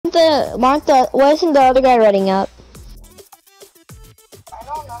Why isn't the other guy running up? I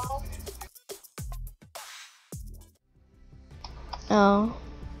don't know. Oh.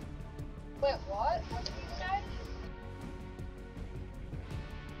 Wait, what? What did you say?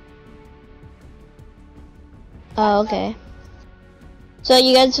 Oh, okay. So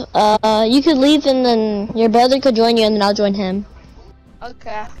you guys, you could leave and then your brother could join you and then I'll join him.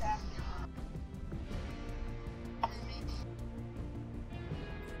 Okay.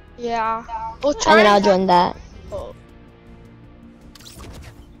 Yeah. We'll try And then I'll join that. Oh.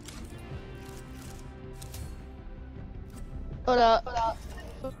 Hold up.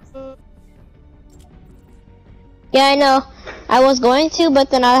 Yeah, I know. I was going to, but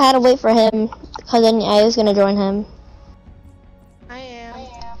then I had to wait for him because then I was gonna join him. I am.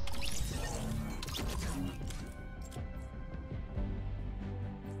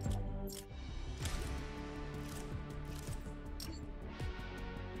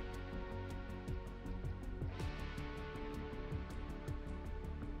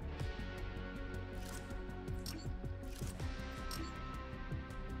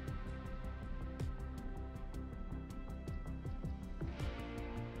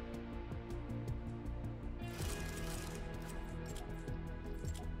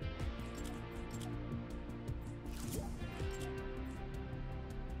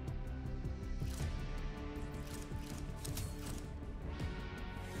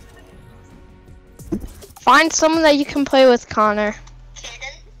 Find someone that you can play with, Connor.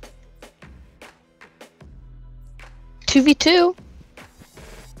 2v2.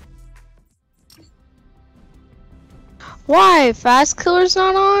 Why? Fast Killer's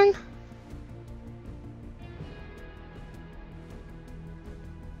not on?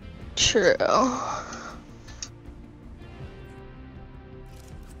 True.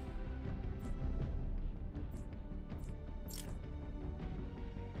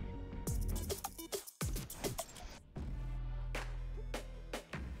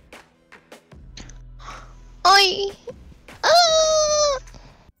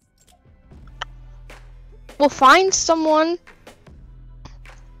 We'll find someone.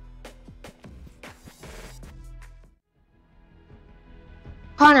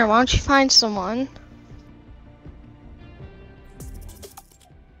 Connor, why don't you find someone?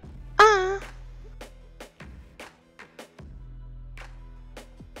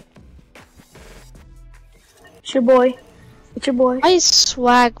 It's your boy. It's your boy. Why is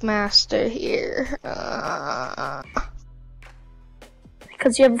Swag Master here?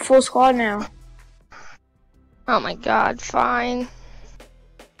 Because you have a full squad now. Oh my god, fine.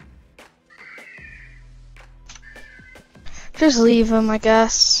 Just leave him, I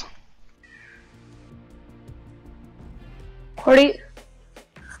guess. Where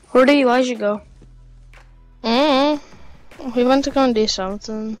do you guys go? We went to go and do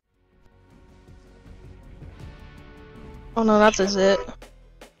something. Oh no, that is it.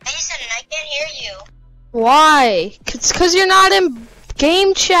 Mason, I can't hear you. Why? It's cause you're not in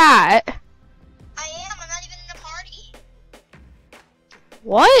game chat. I am, I'm not even in the party.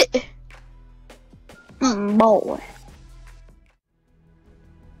 What? Boy.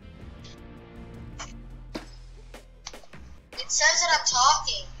 It says that I'm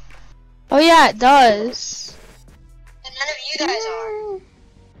talking, Oh yeah, it does. and none of you guys are.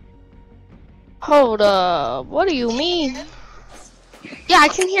 Hold up. What do you mean? Yeah, I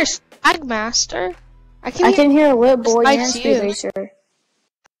can hear Swag Master. I can hear Lit Boy and besides Speed you. Racer.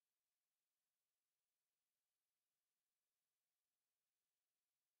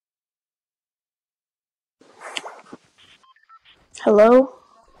 Hello?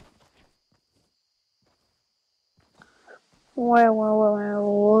 What?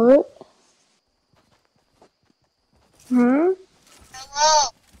 Hello.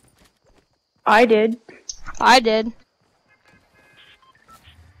 I did. I did.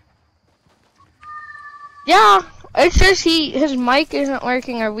 Yeah, it's just his mic isn't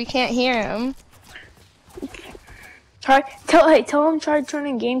working or we can't hear him. Tell him try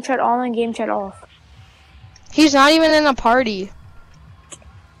turning game chat on and game chat off. He's not even in a party.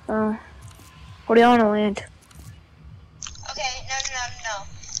 Where do you want to land? Okay, no.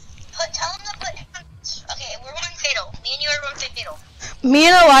 Tell him to put. Okay, we're going fatal. Me and you are going fatal. Me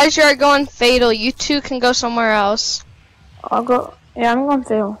and Elijah are going fatal. You two can go somewhere else. I'll go. Yeah, I'm going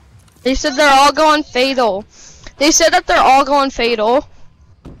fail. They said they're all going fatal. They said that they're all going fatal.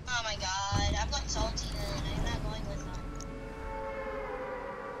 Oh my god, I've got salty then. I'm not going with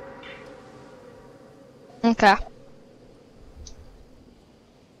them. Okay.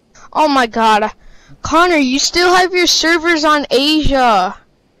 Oh my god. Connor, you still have your servers on Asia.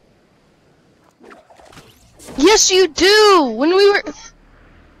 Yes, you do. When we were...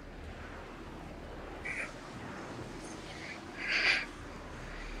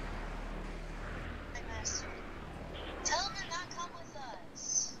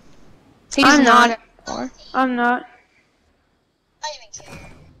 He's I'm not not. anymore. I'm not. I don't even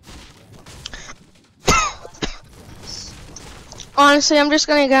care. Honestly, I'm just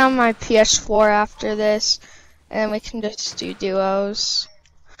gonna get on my PS4 after this, and we can just do duos.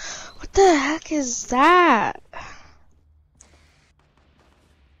 What the heck is that?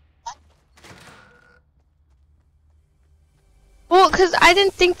 Well, because I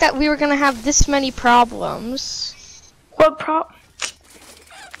didn't think that we were gonna have this many problems. What prop?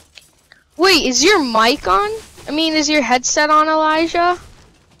 Wait, is your mic on? I mean, is your headset on, Elijah?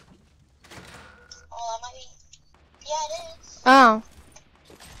 Oh, that might be. Yeah, it is. Oh.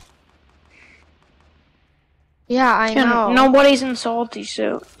 Yeah, I know. Nobody's in salty,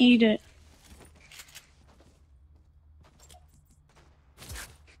 so eat it.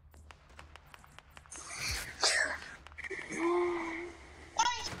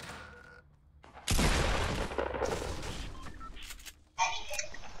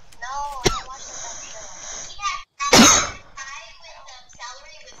 No, I don't watch that show. Yeah, I with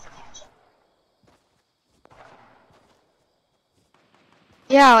celery with ketchup.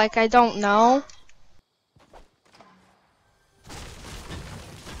 Yeah, like I don't know.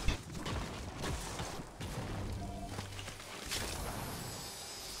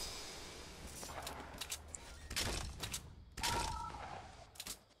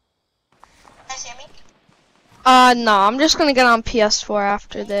 Guys, hear me? No, I'm just gonna get on PS4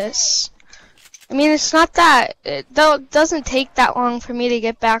 after this. I mean, it's not that, it doesn't take that long for me to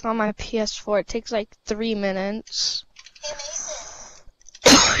get back on my PS4. It takes like 3 minutes. Hey,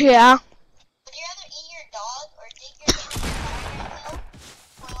 Mason. Yeah. Would you rather eat your dog or dig your hand in your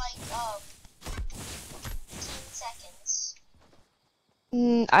fire right now for like 15 seconds?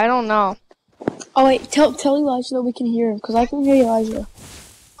 I don't know. Oh wait, tell Elijah that we can hear him, cause I can hear Elijah.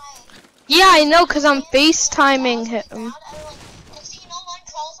 Yeah, I know, cause I'm FaceTiming him. And like, next thing you know, one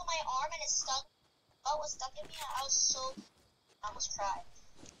crawls on my arm and it's stuck. Oh, it was stuck in me. I was so. I almost cried.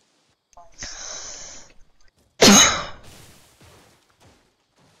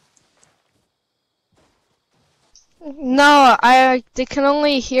 No, they can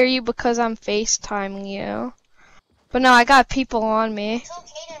only hear you because I'm FaceTiming you. But no, I got people on me. So,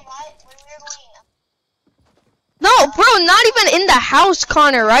 Kaden, why, when we were going. No, bro, not even in the house,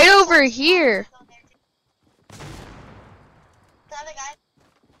 Connor. Right over here. The other guy.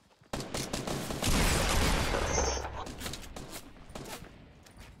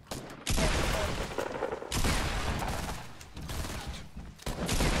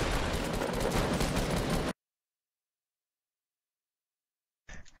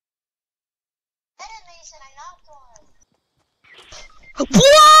 Mason, I'm not going.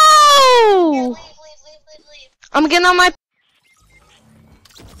 Whoa! Here, leave. I'm getting on my.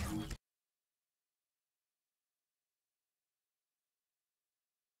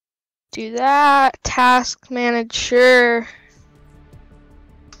 Do that. Task manager.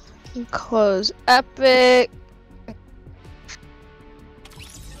 Close Epic.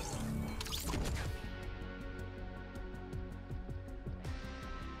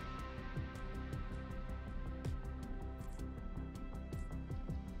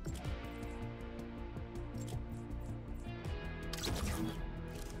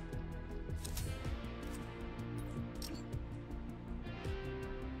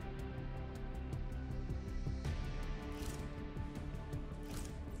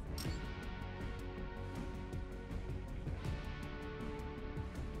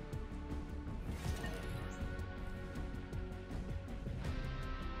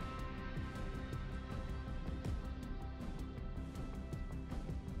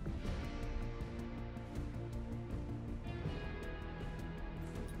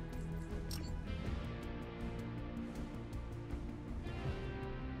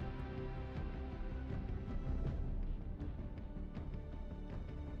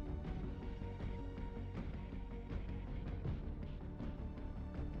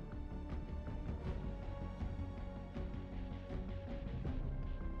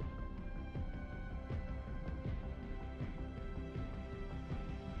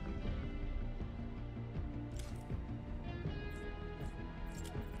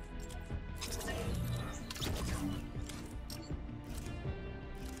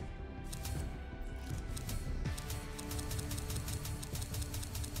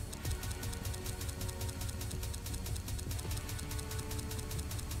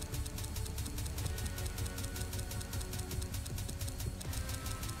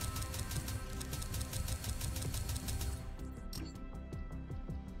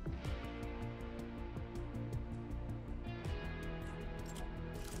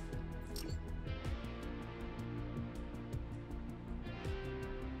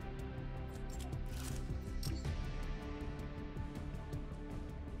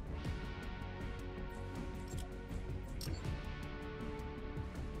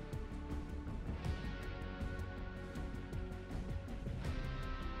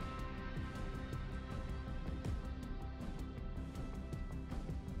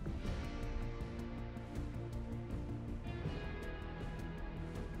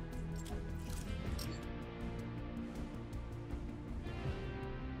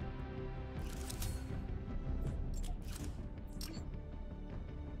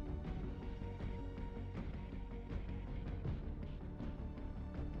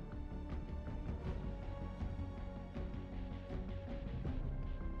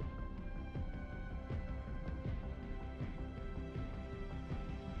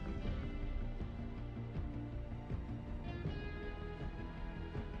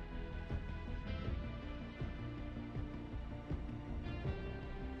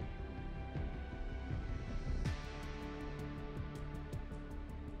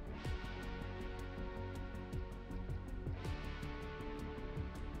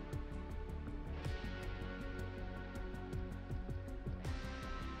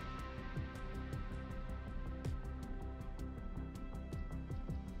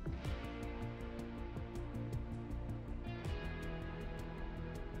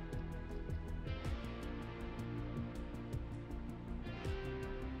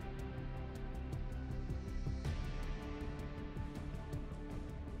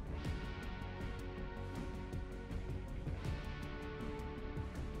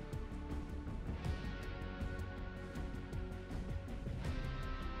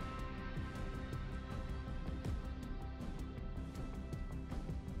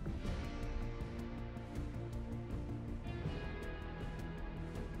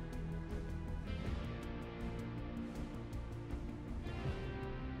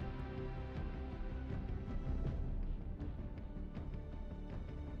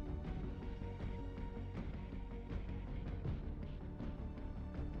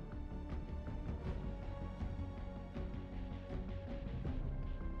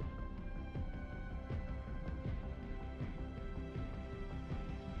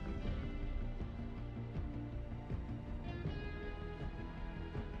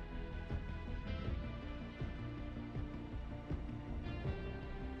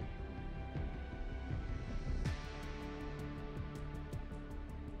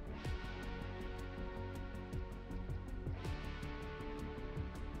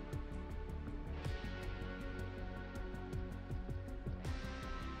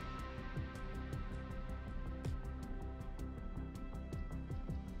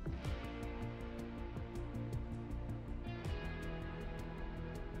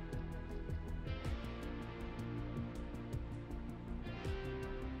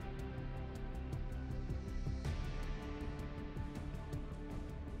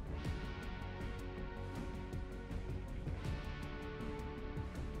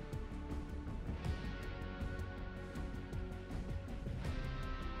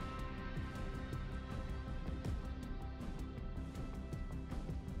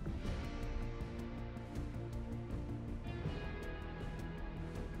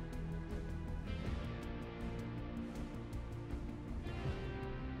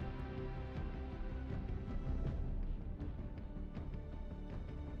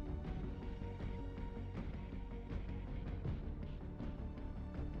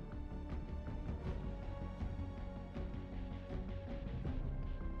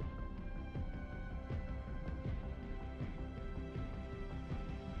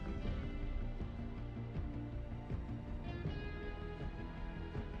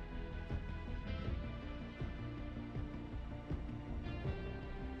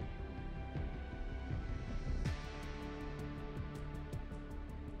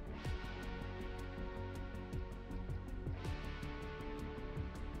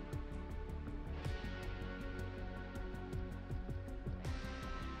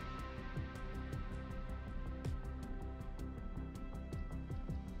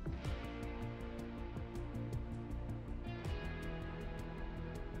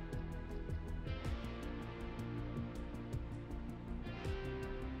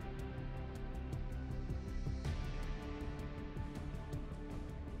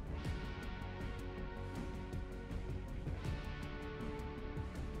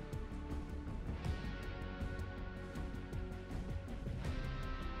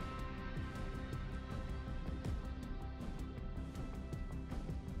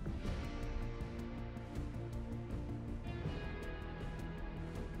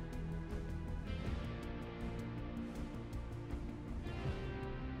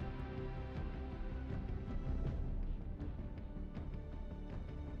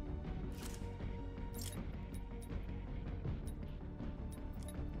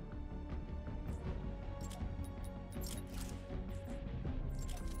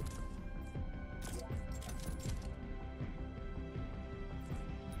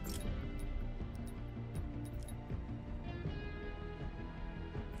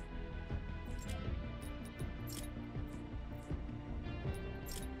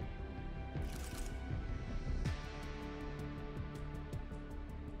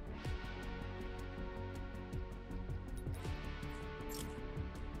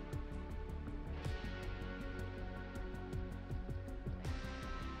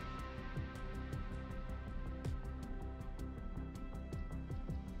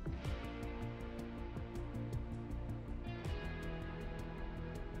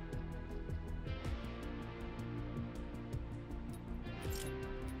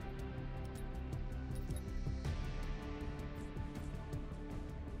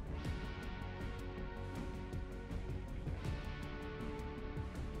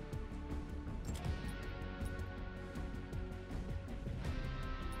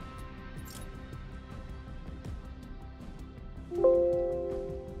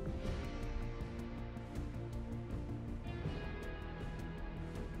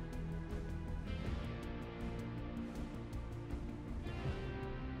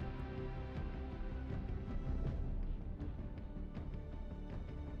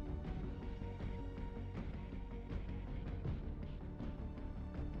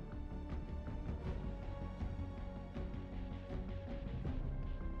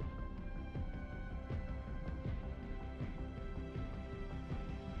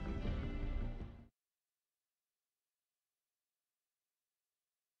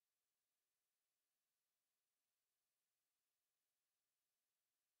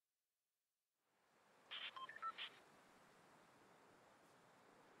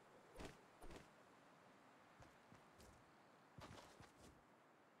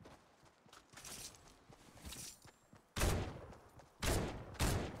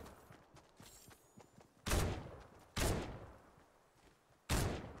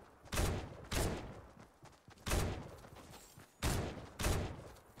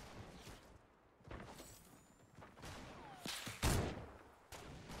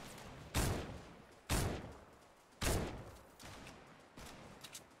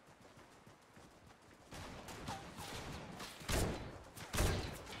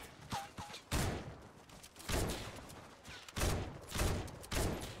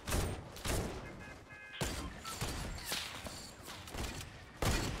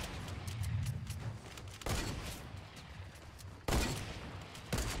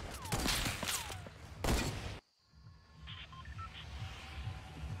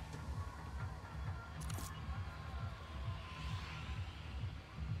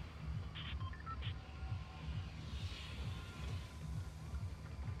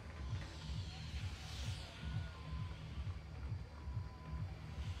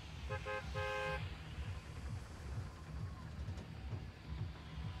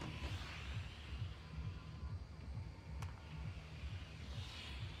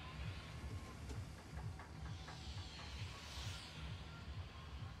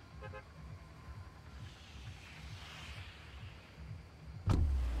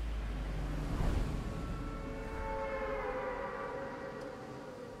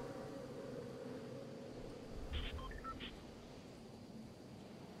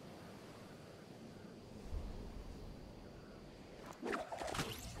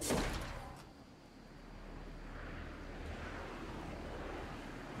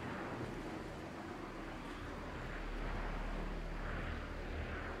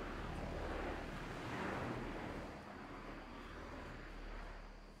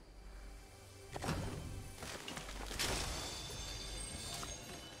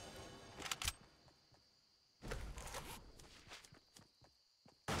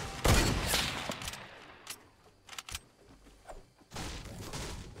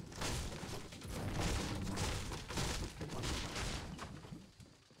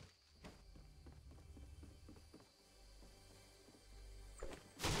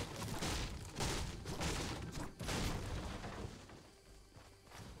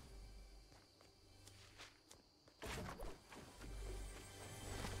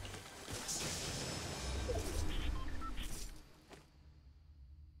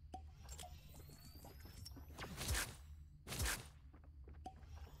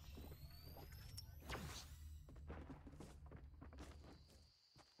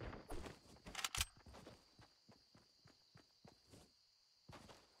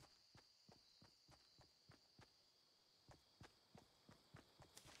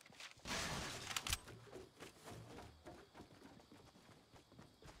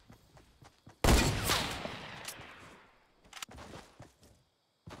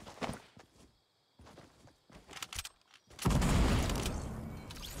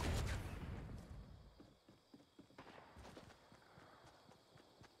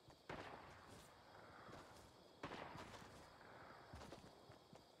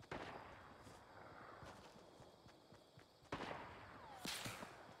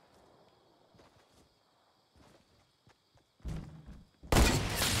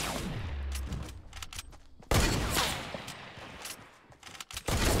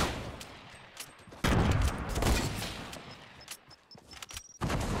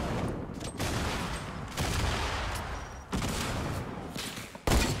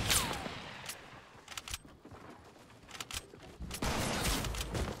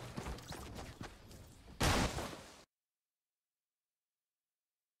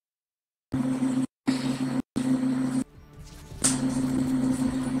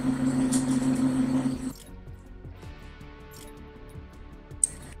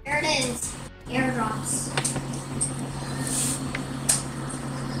 There it is. Airdrops.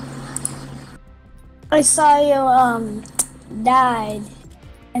 I saw you died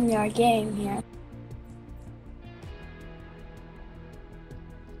in your game here.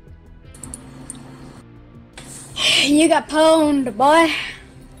 You got pwned, boy.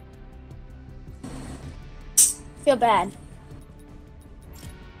 Feel bad.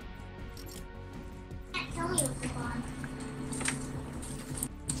 Tell me what's on.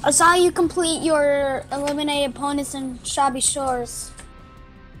 I saw you complete your eliminate opponents in Shabby Shores.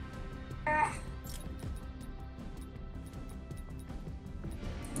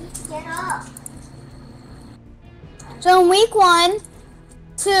 Get up. So in week 1,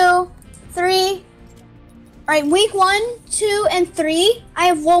 2, 3. Alright, week 1, 2, and 3, I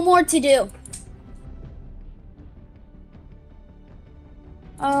have one more to do.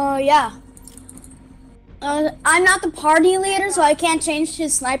 Yeah. I'm not the party leader, so I can't change to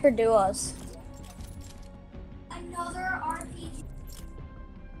sniper duos. Another RPG.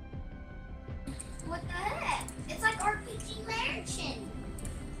 What the heck? It's like RPG Mansion.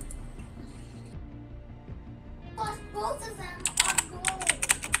 Plus, both of them are gold.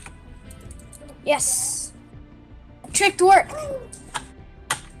 Yes. Tricked work.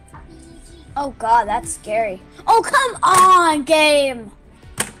 Oh god, that's scary. Oh, come on, game.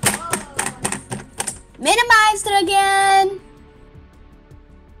 Minimized it again.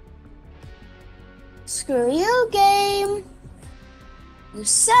 Screw you, game. You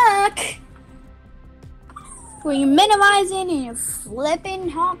suck. Well, you're minimizing and you're flipping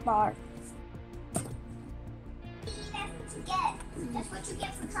hotbar. That's what you get. That's what you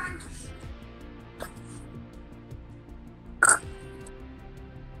get for trying to.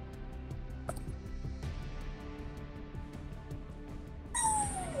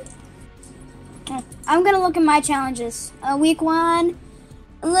 I'm gonna look at my challenges. Week 1,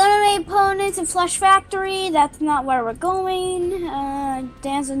 Eliminate opponents in Flush Factory. That's not where we're going.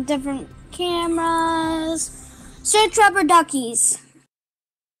 Dance on different cameras. Search rubber duckies.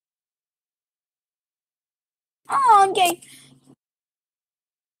 Oh, okay.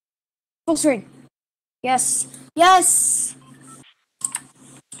 Full screen. Yes. Yes.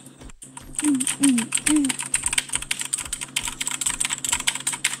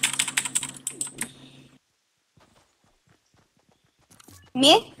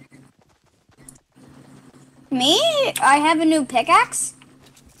 Me? Me? I have a new pickaxe?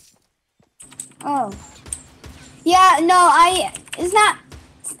 Oh. Yeah, no, it's not,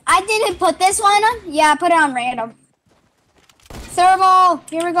 I didn't put this one on. Yeah, I put it on random. Thermal,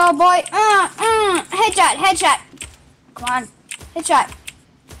 here we go, boy. Headshot, headshot. Come on, headshot.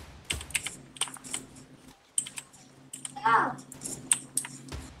 Oh.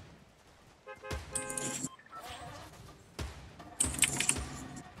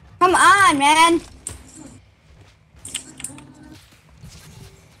 Come on, man.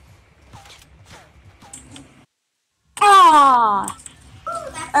 Aww.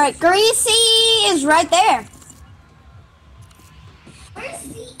 Alright, Greasy is right there.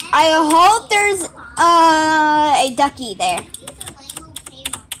 I hope there's a ducky there.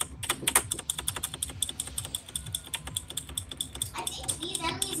 I think these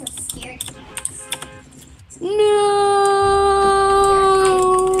enemies are scared. No.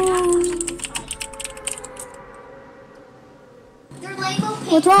 They're Lego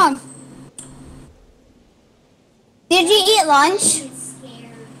What's wrong? Did you eat lunch?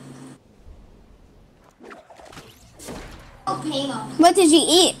 What did you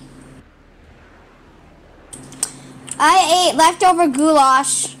eat? I ate leftover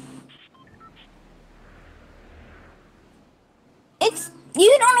goulash.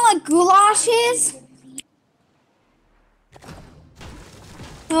 You don't know what goulash is?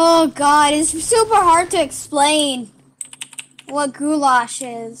 Oh God, it's super hard to explain what goulash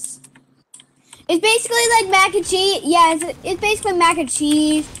is. It's basically like mac and cheese. Yeah, it's basically mac and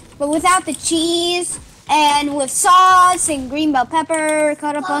cheese, but without the cheese and with sauce and green bell pepper,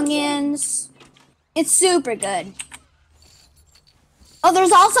 cut up onions. It's super good. Oh,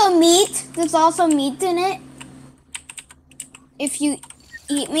 there's also meat. There's also meat in it. If you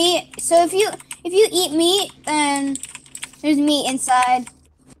eat meat, so if you eat meat, then there's meat inside.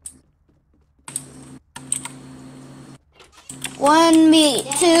 1 meat,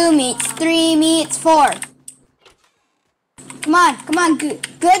 2 meats, 3 meats, 4. Come on, come on, good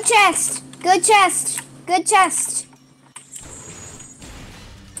chest, good chest, good chest.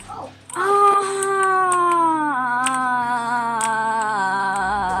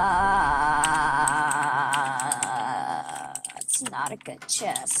 It's not a good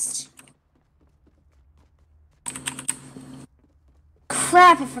chest.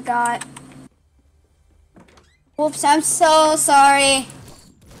 Crap, I forgot. Whoops, I'm so sorry.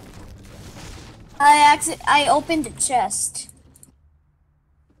 I opened the chest.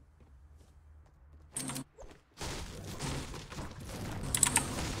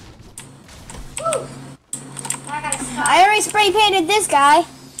 I already spray painted this guy,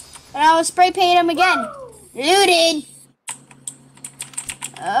 and I will spray paint him again. Looted.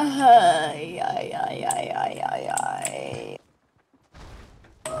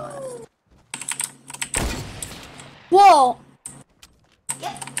 Whoa.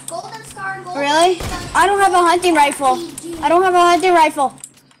 Yep, golden star, golden Really? star. I don't have a hunting rifle. I don't have a hunting rifle.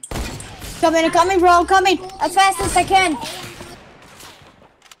 Coming, I'm coming, bro. I'm coming as fast as I can.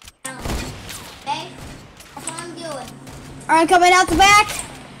 Okay, that's what I'm doing. Alright, coming out the back.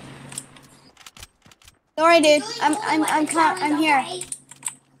 Sorry, dude. I'm here.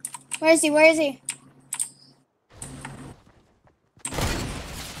 Where is he? Where is he?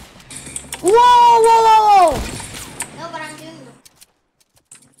 Whoa, whoa, whoa, whoa! No, but I'm doing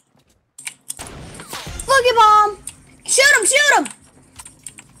Boogie bomb! Shoot him! Shoot him!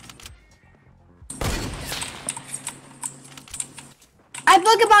 I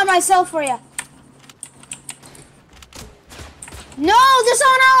boogie bomb myself for you. No, there's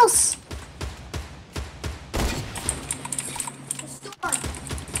someone else. the storm.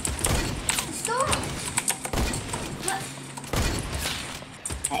 The storm.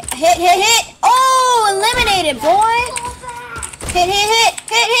 Hit! Oh, eliminated, boy!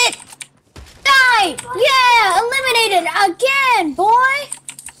 Hit! Die! Yeah, eliminated again, boy!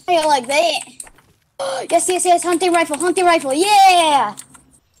 How you like that? Yes, hunting rifle, yeah!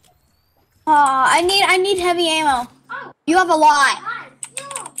 I need heavy ammo. You have a lot.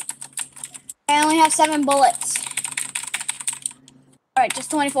 I only have 7 bullets. Alright,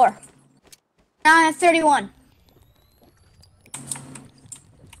 just 24. Now I have 31.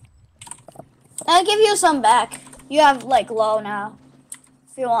 I'll give you some back. You have like low now,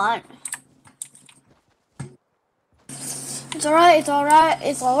 if you want. It's alright, it's alright,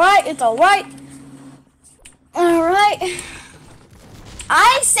 it's alright, it's alright. Alright.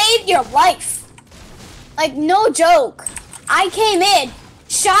 I saved your life. Like, no joke. I came in,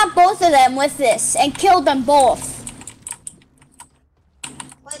 shot both of them with this, and killed them both.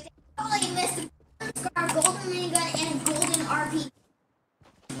 But they probably missed a golden scar, golden minigun, and a golden RP.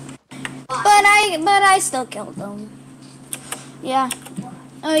 But I still killed them. Yeah.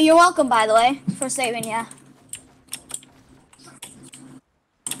 You're welcome, by the way, for saving ya.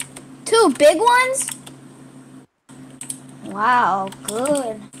 2 big ones? Wow,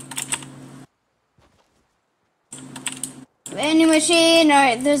 good. Vending machine.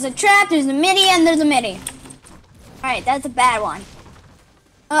 Alright, there's a trap, there's a mini, and there's a mini. Alright, that's a bad one.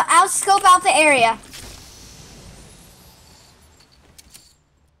 I'll scope out the area.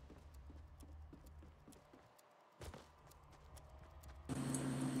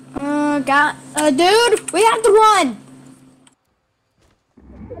 Dude, we have to run.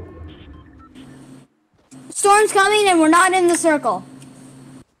 Storm's coming and we're not in the circle.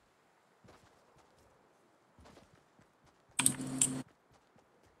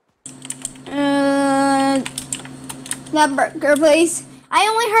 That burger place. I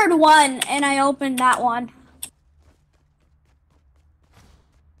only heard one and I opened that one.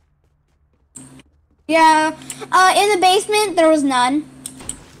 Yeah, in the basement there was none.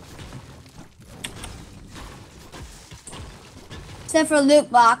 Except for loot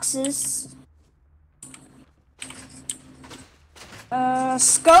boxes.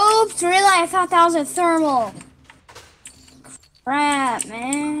 Scopes? Really? I thought that was a thermal. Crap,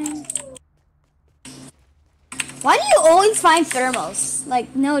 man. Why do you always find thermals?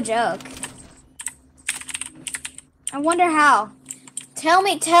 Like, no joke. I wonder how. Tell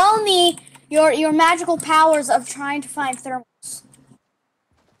me your magical powers of trying to find thermals.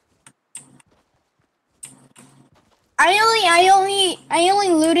 I only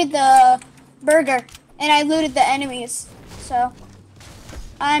looted the burger and I looted the enemies. So,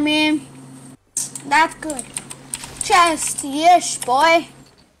 I mean, that's good. Chest, yes, boy.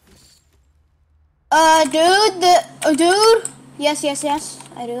 Dude. Yes.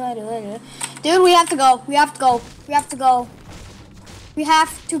 I do. Dude, we have to go. We have to go.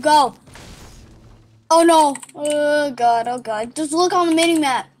 Oh no. Oh god. Just look on the mini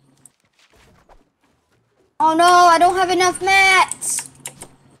map. Oh no, I don't have enough mats.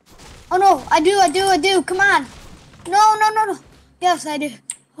 Oh no, I do. Come on. No. Yes, I do.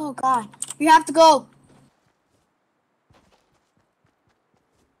 Oh god. We have to go.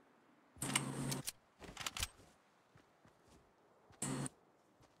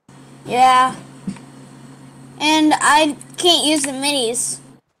 Yeah. And I can't use the minis.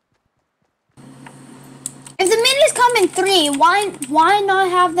 If the minis come in 3, why not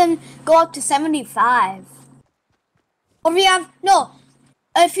have them go up to 75? Or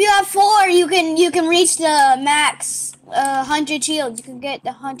if you have 4, you can reach the max 100 shield. You can get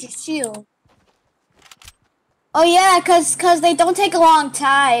the 100 shield. Oh yeah, cause they don't take a long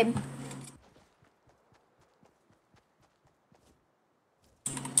time.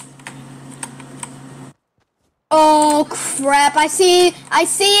 Oh crap! I see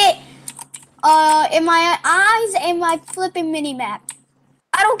it. In my eyes and my flipping mini map.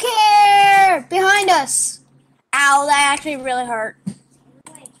 I don't care. Behind us. Ow! That actually really hurt.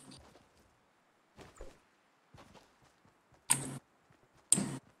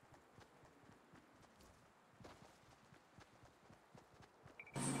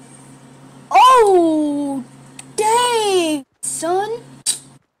 Oh, dang, son.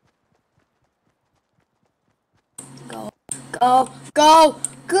 Go.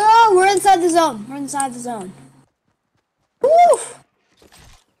 We're inside the zone. Woo!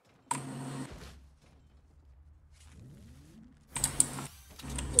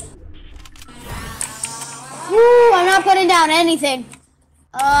 Woo, I'm not putting down anything.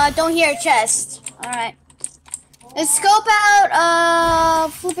 Don't hear a chest. Alright. Let's scope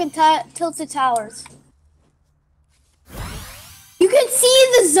out, flipping tilted towers. You can see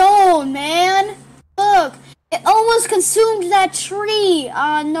the zone, man. Look. It almost consumed that tree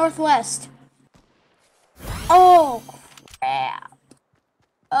on northwest. Oh, crap.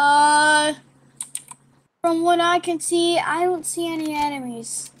 From what I can see, I don't see any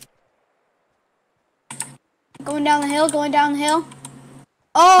enemies. Going down the hill.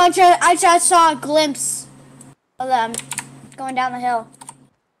 Oh, I just saw a glimpse of them going down the hill.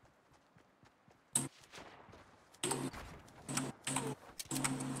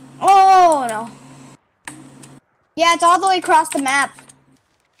 Oh, no. Yeah, it's all the way across the map.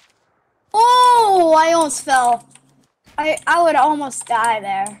 Oh, I almost fell. I would almost die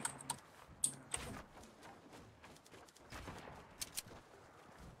there.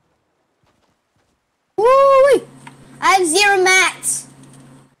 Woo! I have 0 mats.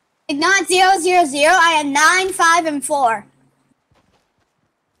 Like not 0, 0, 0. I have 9, 5, and 4.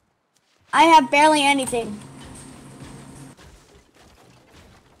 I have barely anything.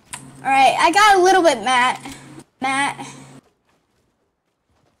 Alright, I got a little bit mat.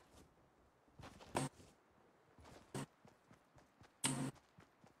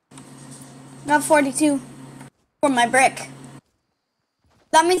 Got 42 for my brick.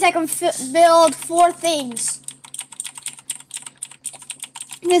 That means I can build 4 things.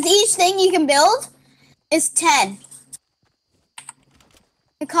 Because each thing you can build is 10.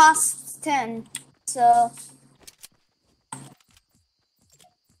 It costs 10. So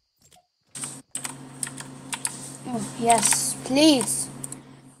oh, yes, please.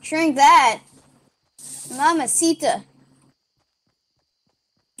 Shrink that. Mamacita.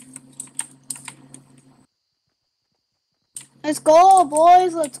 Let's go,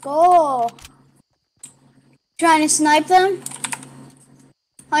 boys. Let's go. Trying to snipe them.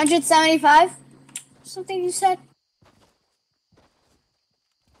 175? Something you said?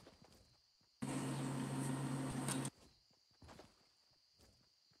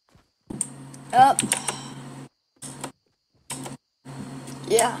 Up.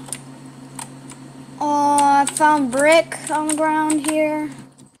 Yeah. Oh, I found brick on the ground here.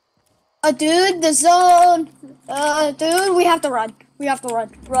 Dude, the zone. Dude, we have to run. We have to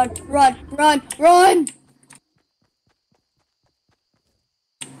run. Run.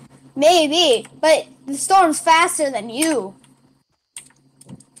 Maybe, but the storm's faster than you.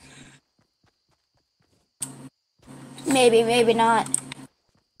 Maybe not.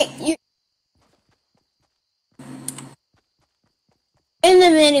 Hey, in the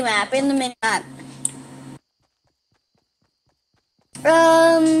minimap.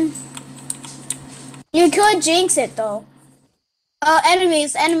 You could jinx it though.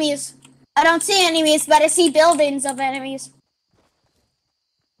 Enemies. I don't see enemies, but I see buildings of enemies.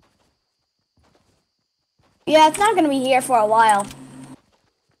 Yeah, it's not gonna be here for a while.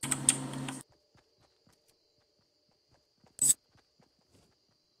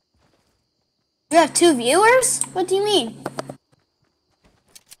 You have 2 viewers? What do you mean?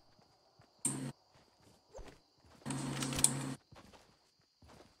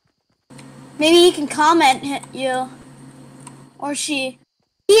 Maybe he can comment you. Or she.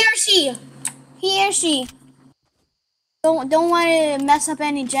 He or she. Don't want to mess up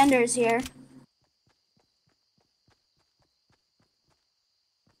any genders here.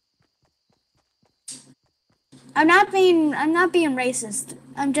 I'm not being racist.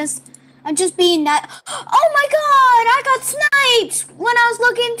 I'm just being that. Oh my god, I got sniped when I was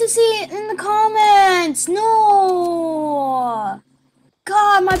looking to see it in the comments. No.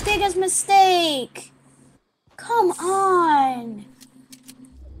 God, my biggest mistake. Come on.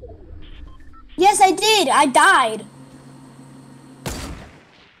 Yes, I did. I died.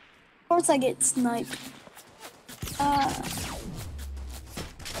 Of course I get sniped.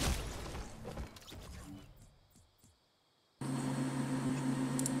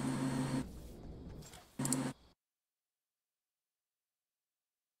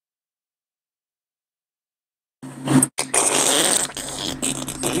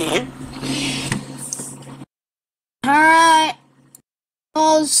 Alright.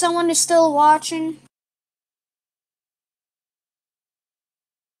 Oh, someone is still watching.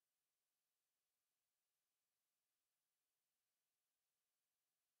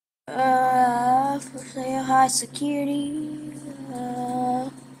 Say high security.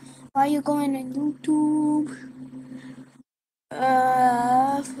 Why you going to YouTube?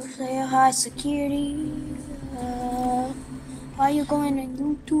 Say high security. Why you going to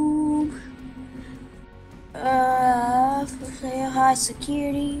YouTube? Say high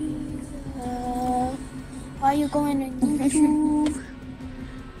security. Why you going to YouTube?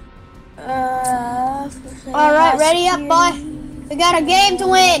 Alright, ready up, boy. We got a game to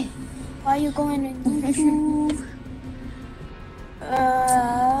win. Why you going to YouTube?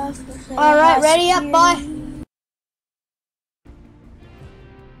 Alright, ready up, boy.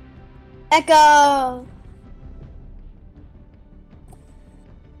 Echo.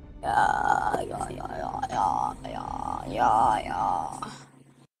 Yeah.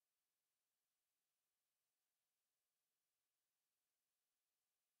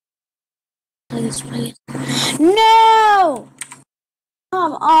 Please. No!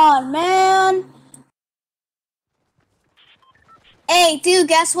 Come on, man. Hey, dude,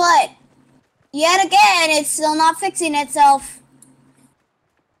 guess what? Yet again, it's still not fixing itself.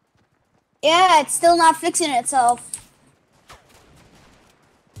 Yeah, it's still not fixing itself.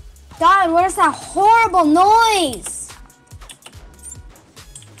 God, what is that horrible noise?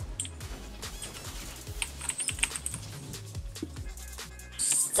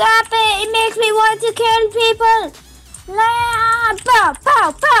 Stop it! It makes me want to kill people! Pow, pow,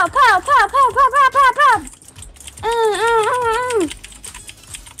 pow, pow, pow, pow, pow, pow, pow, pow.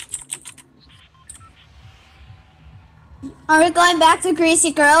 Are we going back to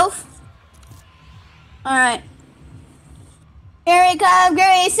Greasy Grove? Alright. Here we come,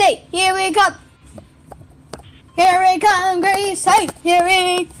 Greasy! Here we come! Here we come, Greasy! Here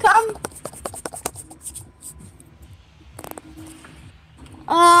we come!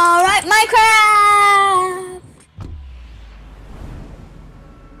 Alright, Minecraft!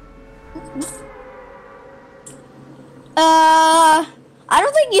 I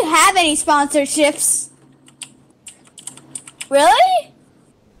don't think you have any sponsorships. Really?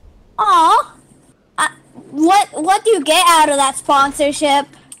 Aw. What do you get out of that sponsorship?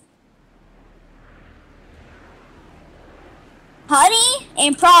 Honey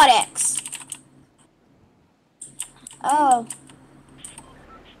and products. Oh.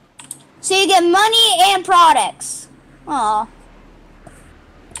 So you get money and products. Aw.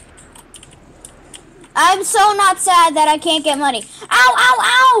 I'm so not sad that I can't get money. Ow, ow,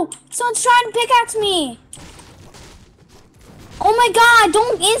 ow! Someone's trying to pickaxe me. Oh my god,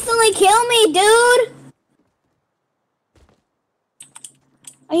 don't instantly kill me, dude!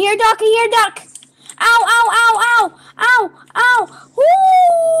 I hear duck, I hear duck! Ow, ow, ow, ow! Ow, ow!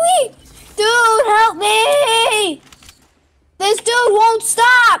 Woo-wee! Dude, help me! This dude won't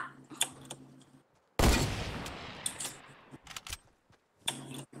stop!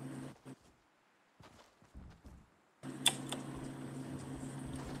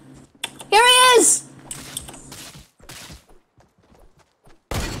 Here he is!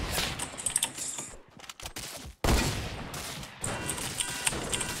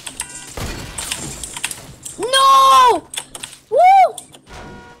 No! Woo!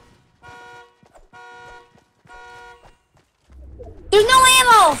 There's no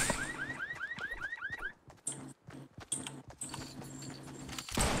ammo!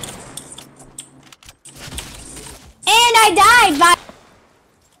 And I died by...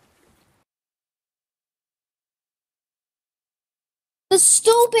 the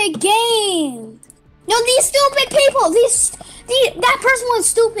stupid game! No, these stupid people! That person was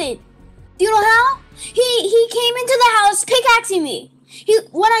stupid! Do you know how? He came into the house pickaxing me.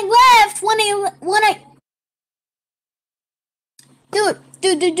 When I left,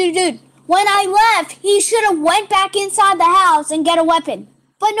 dude. When I left, he should have went back inside the house and get a weapon.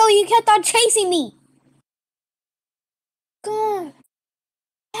 But no, he kept on chasing me. God,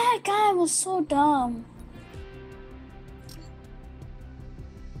 that guy was so dumb.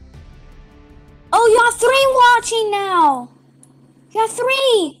 Oh, you have 3 watching now. You have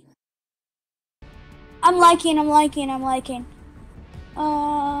 3. I'm liking.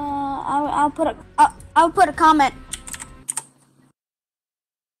 I'll put a comment.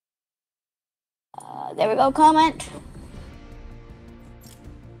 There we go, comment.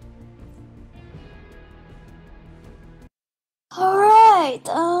 All right.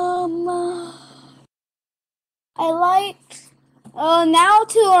 I liked. Now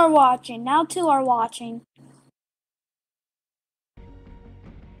 2 are watching.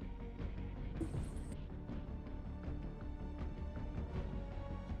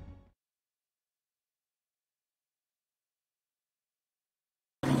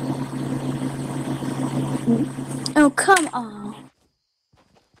 Oh, come on.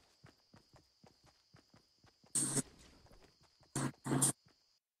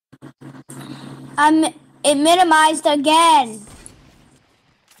 It minimized again.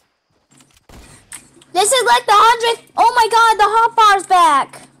 This is like the 100th. Oh my god, the hotbar's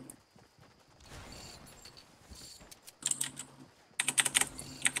back.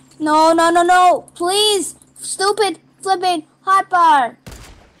 No. Please. Stupid flipping hotbar.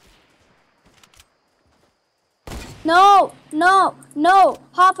 No.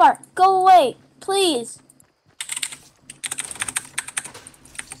 Hotbar, go away, please.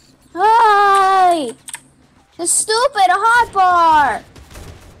 Hi. The stupid hotbar.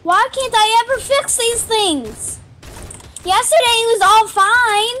 Why can't I ever fix these things? Yesterday it was all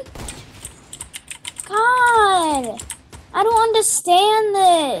fine. God, I don't understand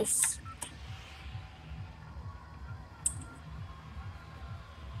this.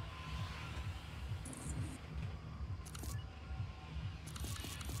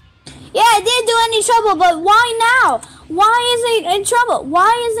 Yeah, it didn't do any trouble, but why now? Why is it in trouble?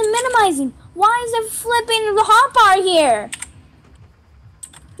 Why is it minimizing? Why is it flipping the hotbar here?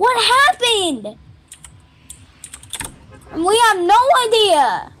 What happened? We have no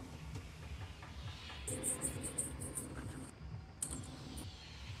idea.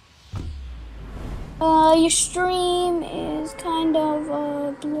 Your stream is kind of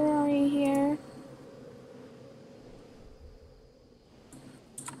blurry here.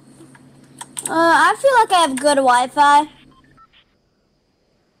 I feel like I have good Wi-Fi.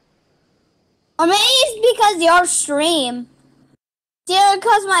 Or maybe it's because your stream. It's either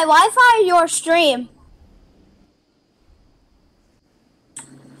because my Wi-Fi or your stream.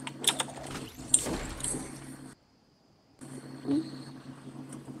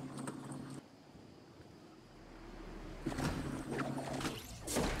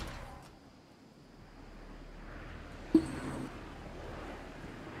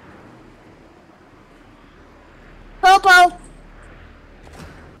 Popo.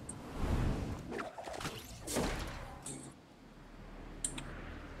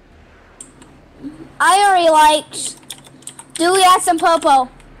 I already liked Dewey had some Popo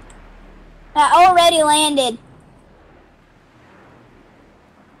that already landed.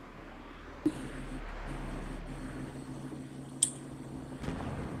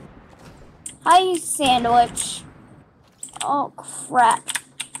 Hi, Sandwich. Oh, crap.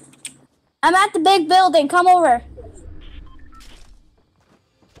 I'm at the big building. Come over.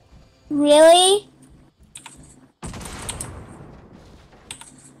 Really?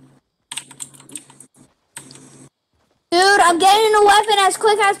 Dude, I'm getting a weapon as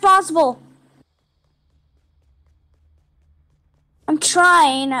quick as possible. I'm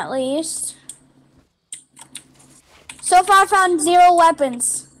trying, at least. So far, I found 0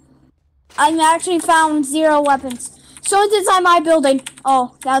 weapons. I've actually found 0 weapons. Someone's inside my building.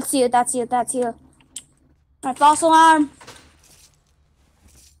 Oh, that's you, that's you, that's you. Alright, false alarm.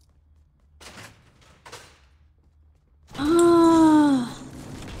 Oh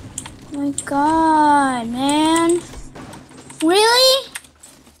my god, man. Really?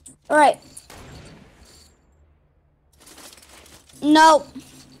 Alright. Nope.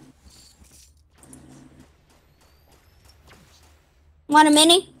 Want a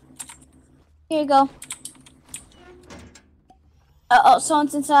mini? Here you go. Uh-oh,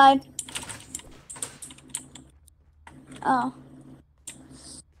 someone's inside. Oh.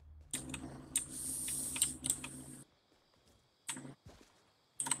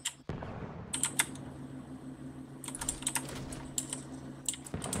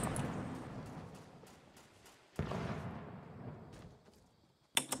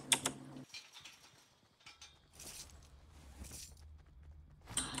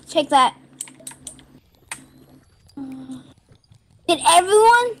 Take that. Did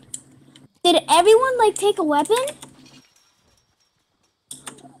everyone like take a weapon?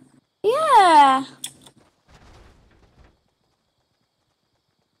 Yeah.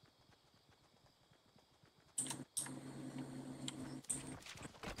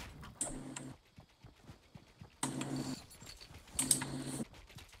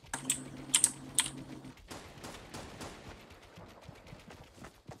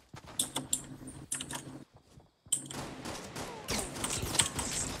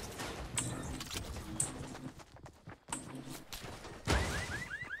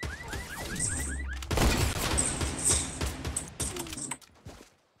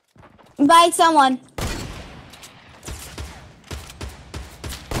 Invite someone.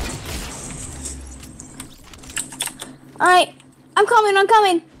 Alright. I'm coming.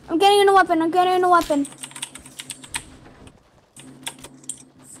 I'm getting a weapon.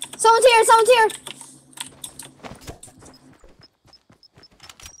 Someone's here.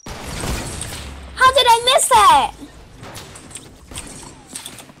 How did I miss that?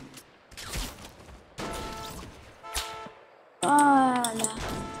 God.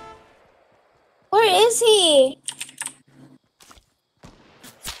 Where is he?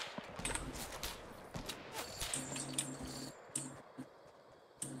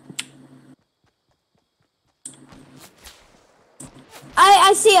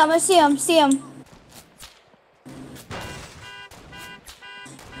 I see him.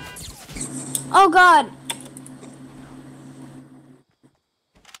 Oh God.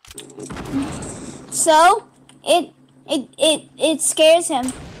 So, it scares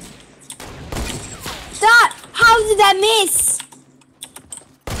him. Stop! How did that miss?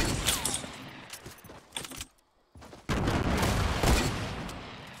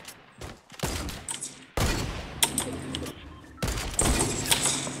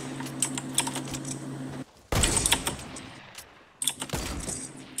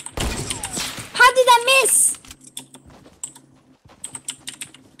 How did that miss?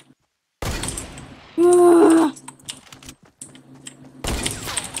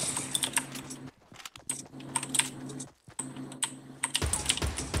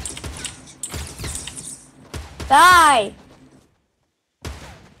 Die!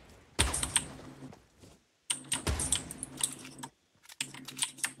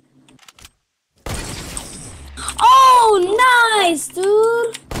 Oh, nice,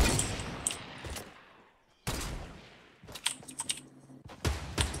 dude!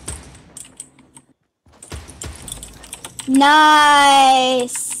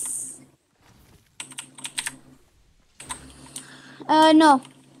 Nice! No.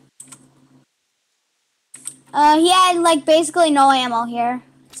 He had, like, basically no ammo here.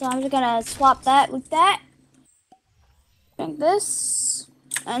 So I'm just gonna swap that with that. Drink this.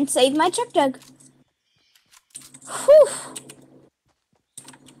 And save my chug jug. Whew.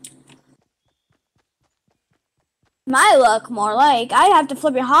 My luck, more like. I have to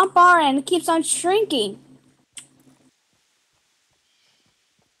flip your hotbar and it keeps on shrinking.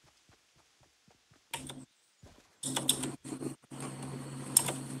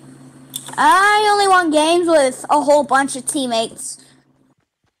 I only won games with a whole bunch of teammates.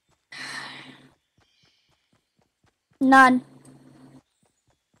 None.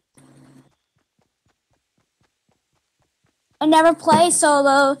 I never play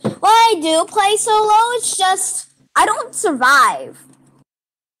solo. Well, I do play solo, it's just I don't survive.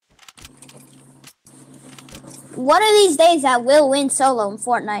 One of these days I will win solo in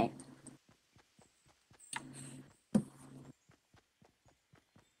Fortnite.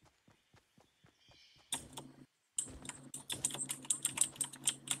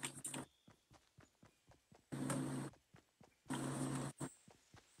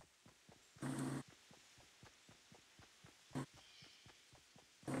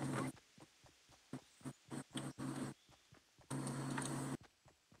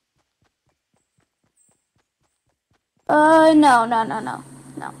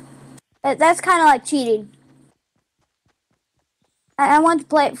 No. That's kind of like cheating. I want to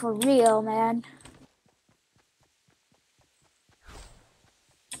play it for real, man.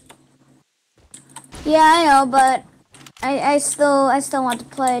 Yeah, I know, but I still want to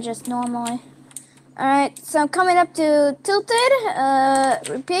play just normally. Alright, so I'm coming up to Tilted.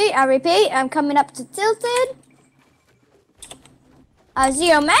 I repeat, I'm coming up to Tilted.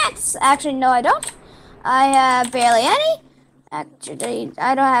 0 mats. Actually, no, I don't. I have barely any. Actually,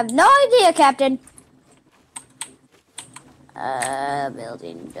 I don't have no idea, Captain.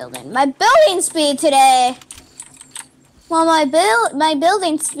 Building. My building speed today. Well, my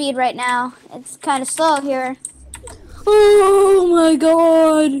building speed right now, it's kind of slow here. Oh my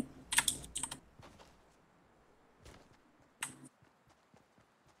god.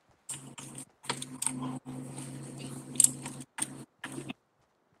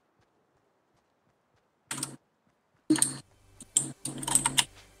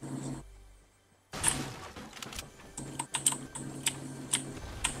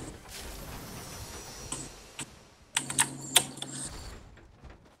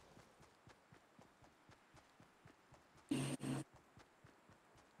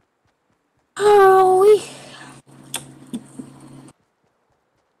 Oh,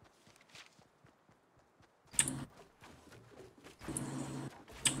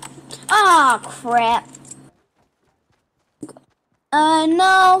 oh crap.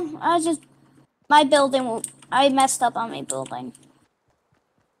 No, my building, I messed up on my building.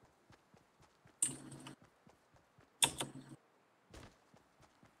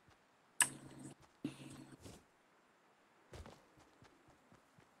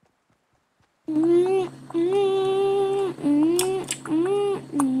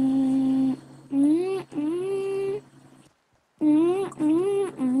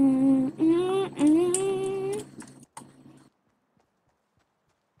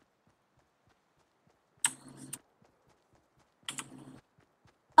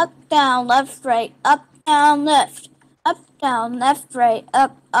 Up, down, left, right, up, down, left, up, down, left, right,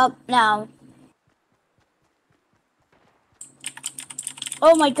 up, down.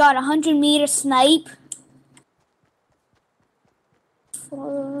 Oh my god, 100-meter snipe.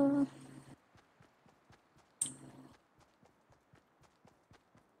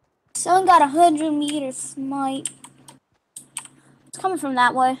 Someone got 100-meter snipe. It's coming from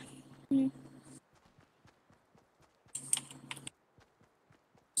that way.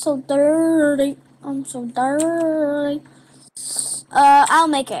 So dirty. I'm so dirty. I'll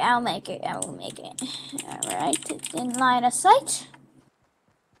make it. I will make it. Alright, it's in line of sight.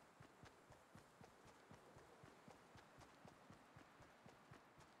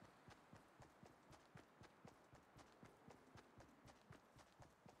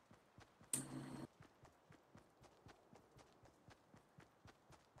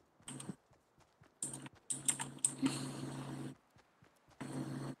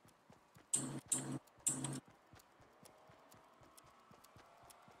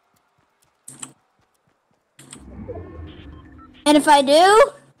 And if I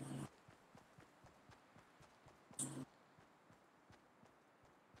do,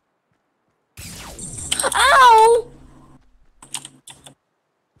 ow!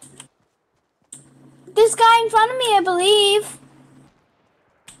 This guy in front of me, I believe.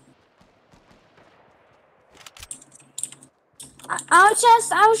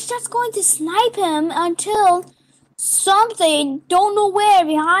 I was just going to snipe him until something, don't know where,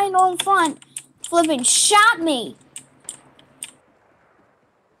 behind or in front, flipping shot me.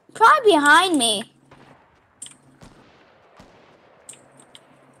 Probably behind me.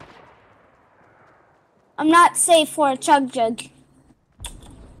 I'm not safe for a chug jug.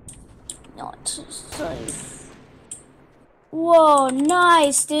 Not safe. Whoa,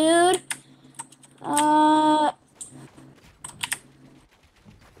 nice, dude.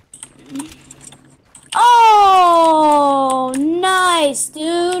 Oh, nice,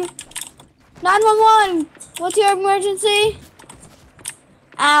 dude. 911, what's your emergency?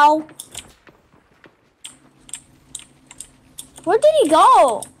 Ow. Where did he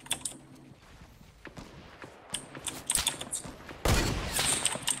go?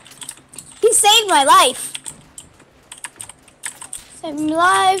 He saved my life. Saved my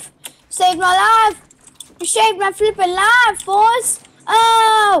life. Saved my life. You saved my flipping life, boys.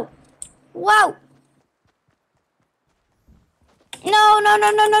 Oh. Wow. No, no, no,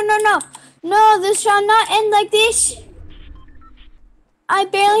 no, no, no, no. No, this shall not end like this. I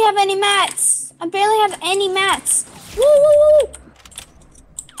barely have any mats. I barely have any mats. Woo, woo, woo.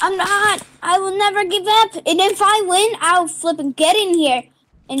 I'm not. I will never give up. And if I win, I'll flipping get in here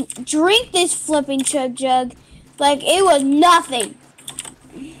and drink this flipping chug jug like it was nothing.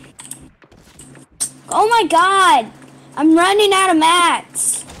 Oh my god. I'm running out of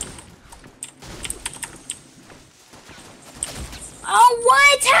mats. Oh,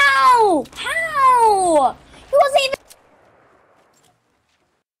 what? How? How? He wasn't even...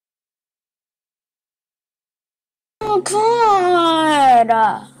 Oh, God.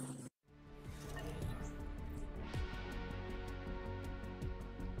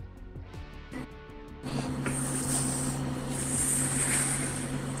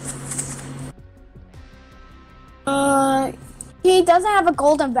 He doesn't have a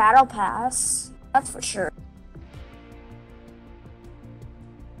golden battle pass. That's for sure.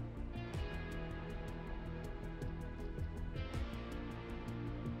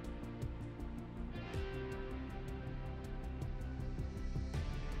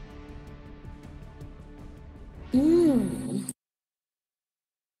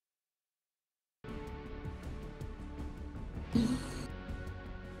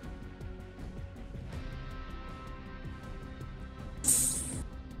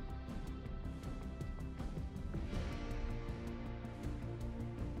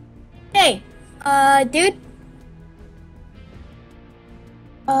 Hey, dude.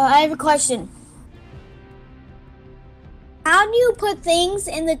 I have a question. How do you put things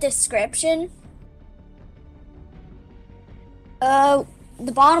in the description?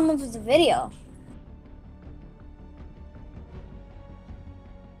 The bottom of the video.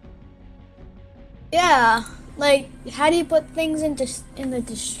 Yeah, like, how do you put things in the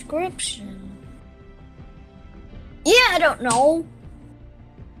description? Yeah, I don't know.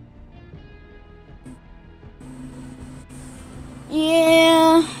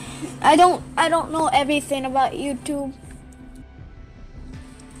 Yeah, I don't know everything about YouTube.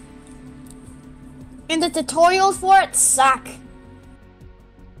 And the tutorials for it suck.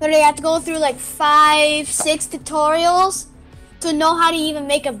 So they have to go through like 5, 6 tutorials to know how to even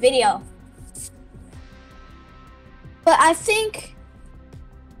make a video. But I think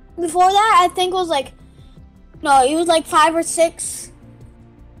before that, I think it was like, no, it was like 5 or 6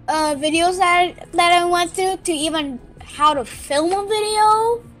 videos that I went through to even how to film a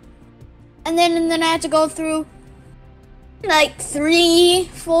video. And then I had to go through like 3,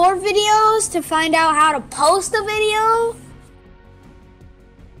 4 videos to find out how to post a video.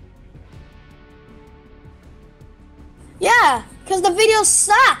 Yeah, because the videos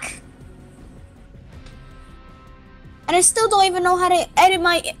suck. And I still don't even know how to edit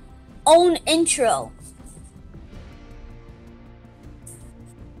my own intro.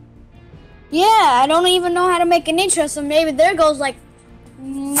 Yeah, I don't even know how to make an intro, so maybe there goes like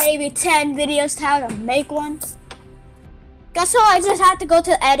maybe 10 videos to how to make one. Guess what? I just have to go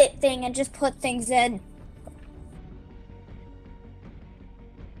to the edit thing and just put things in.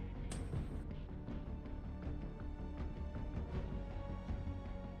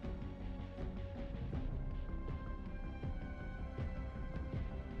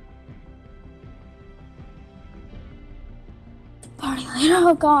 Party later,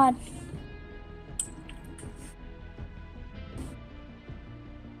 oh god.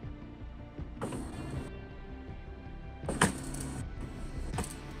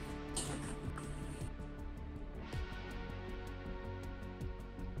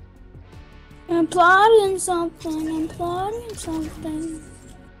 I'm plotting something. I'm plotting something.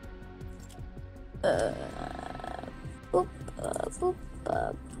 Boop, boop, boop,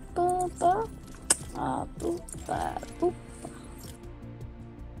 boop, boop, boop, boop.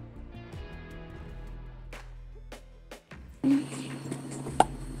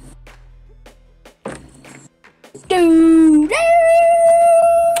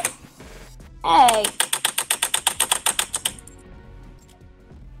 Hey.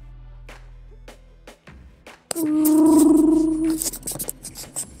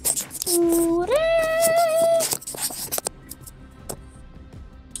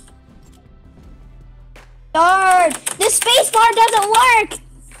 Darn! The space bar doesn't work!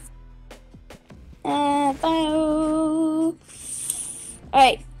 Alright.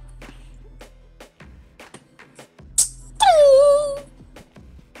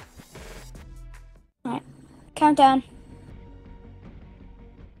 Alright. Countdown.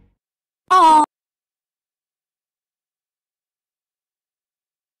 Oh.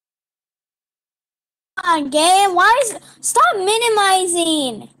 Come on, game. Why is... Stop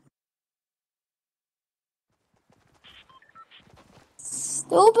minimizing.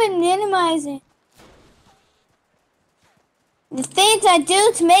 Stupid minimizing. The things I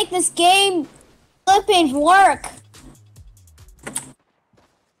do to make this game flipping work.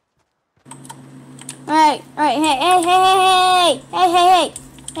 Alright, hey,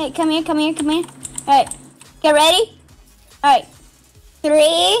 come here. Alright, get ready? Alright,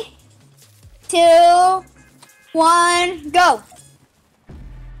 3, 2, 1, go.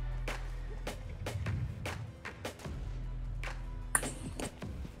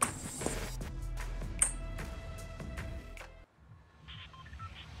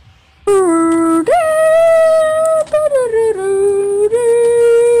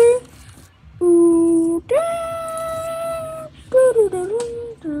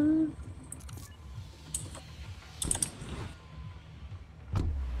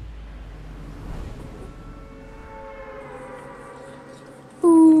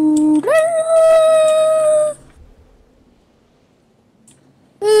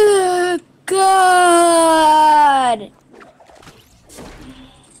 God.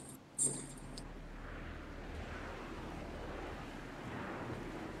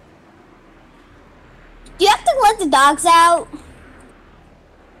 Do you have to let the dogs out?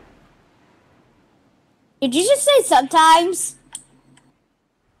 Did you just say sometimes?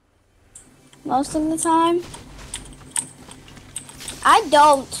 Most of the time? I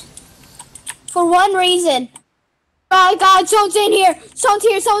don't. For one reason. Oh my God, someone's in here. Someone's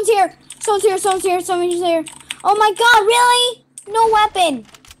here. Oh my God, really? No weapon.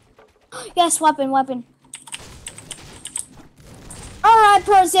 Yes, weapon. Alright,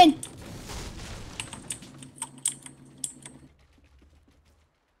 person.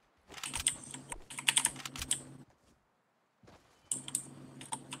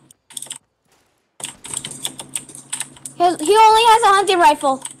 He only has a hunting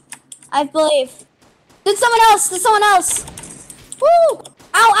rifle, I believe. There's someone else. Woo!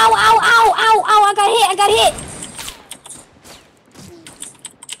 Ow! I got hit.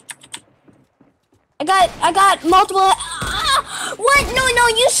 I got multiple. What? No!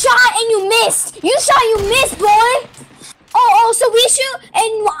 You shot and you missed. Boy. Oh! So we shoot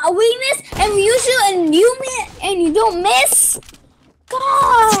and we miss, and you shoot and you miss, and you don't miss.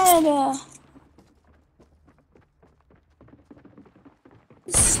 God.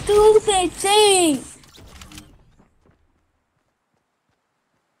 Stupid thing.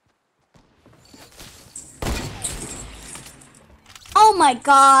 Oh my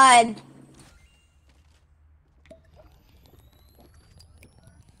God.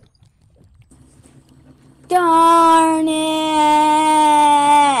 Darn it.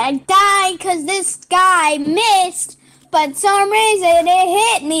 I died because this guy missed, but some reason it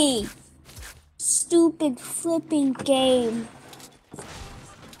hit me. Stupid flipping game.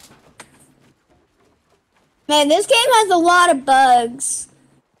 Man, this game has a lot of bugs.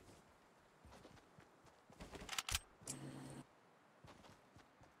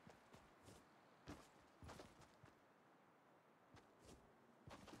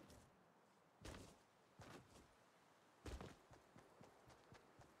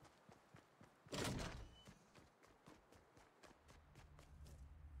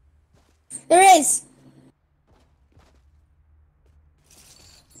 There is.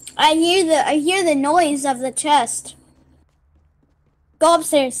 I hear the noise of the chest. Go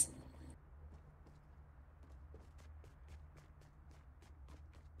upstairs.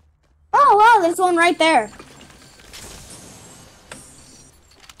 Oh wow, there's one right there.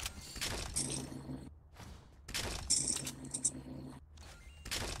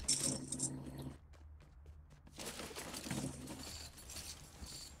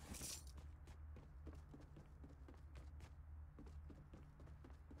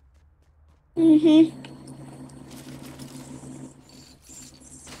 Mm-hmm.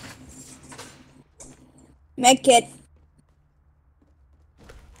 Make it.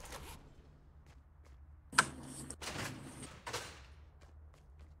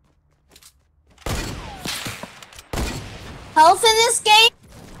 Health in this game?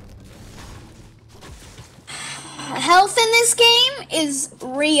 Health in this game is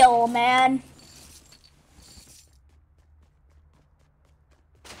real, man.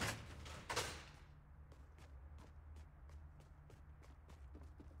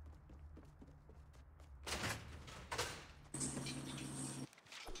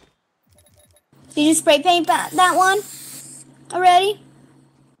 Did you spray paint that one already?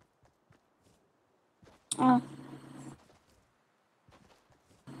 Oh.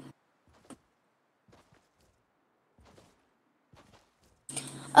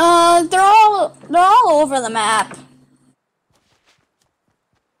 They're all over the map.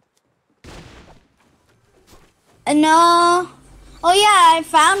 No. Oh yeah, I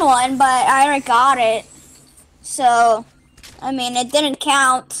found one, but I already got it. So, I mean, it didn't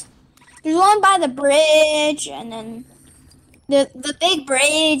count. There's one by the bridge, and then the big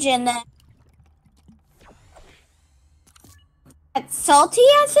bridge, and then at Salty,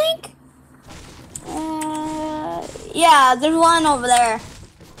 I think. Yeah, there's one over there.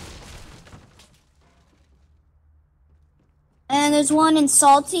 And there's one in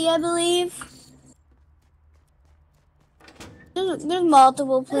Salty, I believe. There's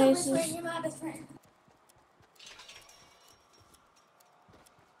multiple places.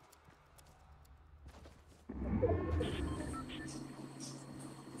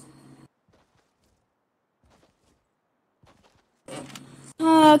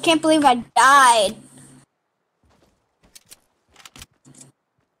 Oh, I can't believe I died.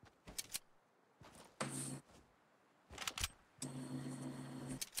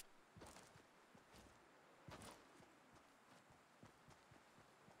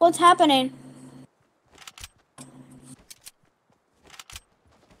 What's happening?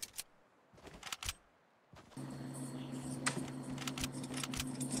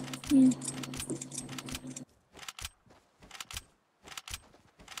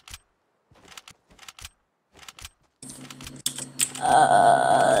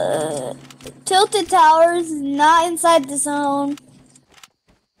 Tilted Towers is not inside the zone.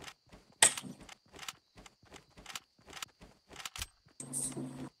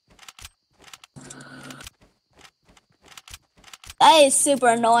 That is super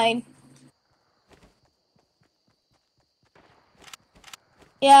annoying.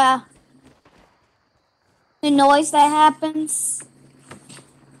 Yeah. The noise that happens.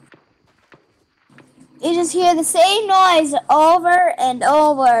 You just hear the same noise over and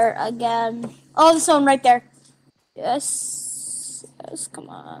over again. Oh, there's someone right there. Yes. Yes, come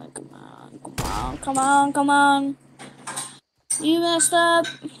on, come on, come on, come on, come on. You messed up.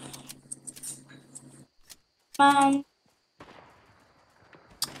 Come on.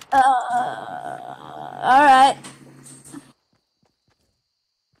 Alright.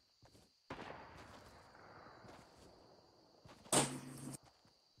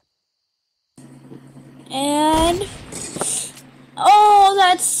 And oh,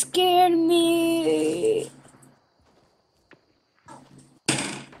 that scared me.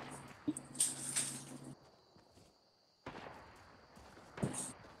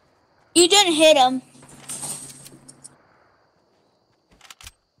 You didn't hit him.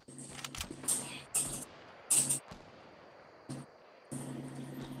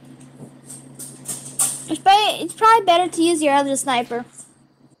 It's probably better to use your other sniper.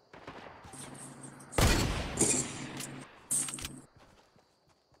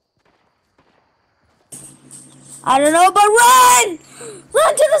 I don't know, but run!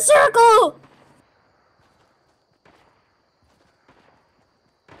 Run to the circle!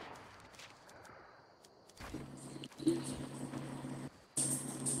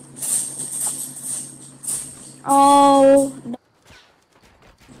 Oh, no.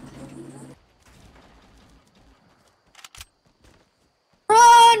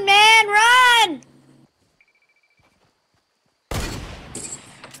 Run, man, run!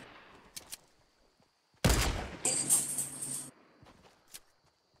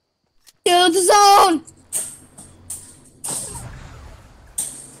 To the zone!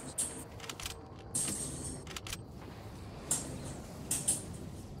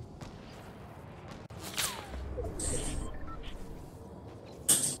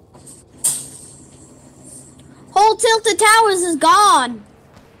 Whole Tilted Towers is gone.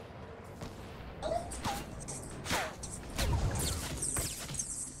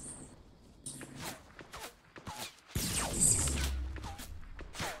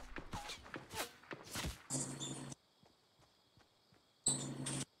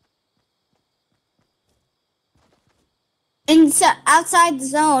 outside the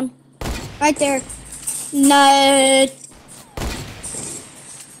zone. Right there. No.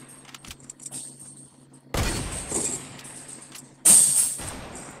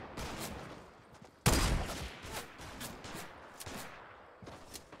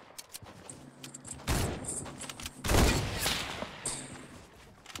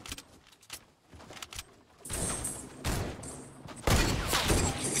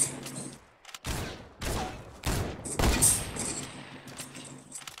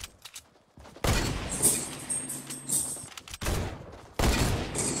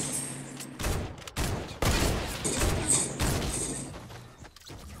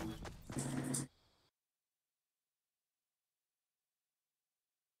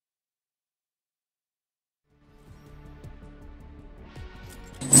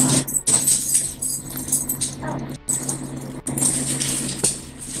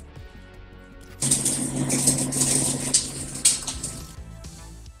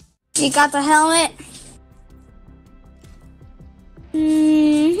 You got the helmet?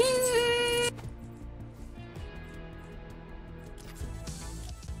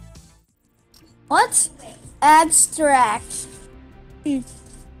 What? Abstract. I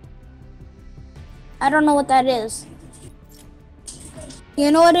don't know what that is. You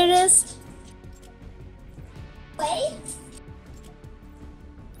know what it is? Wait.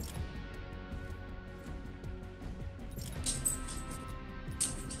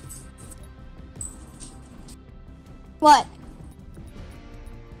 What?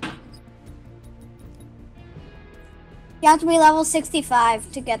 You have to be level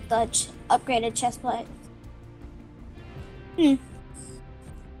 65 to get the upgraded chestplate.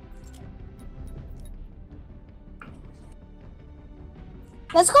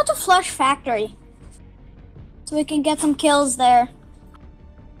 Let's go to Flush Factory so we can get some kills there.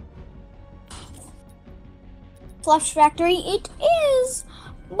 Flush Factory it is.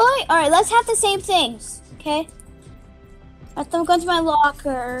 But alright, let's have the same things. Okay. Let's go to my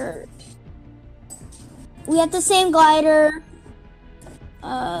locker. We have the same glider. You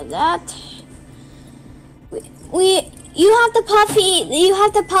have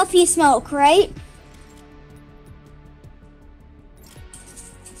the puffy smoke, right?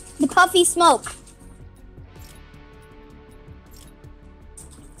 The puffy smoke.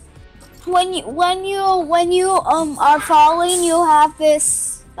 When you are falling, you have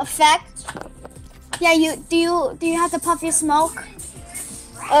this effect. Yeah, do you have the puffy smoke?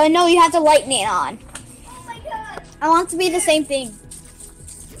 No, you have the lightning on. Oh my god. I want it to be the same thing.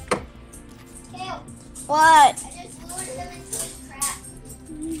 Kale, What? I just lured him into his trap.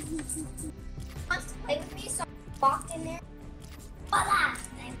 He wants to play with me, so I walked in there. Voila!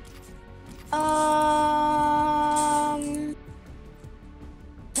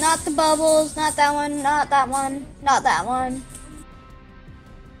 Not the bubbles, not that one, not that one, not that one.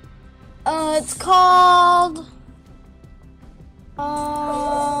 It's called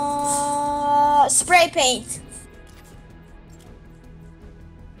spray paint.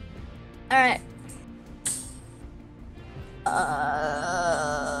 All right.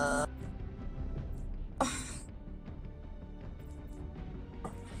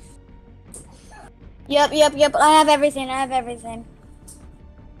 Yep. I have everything.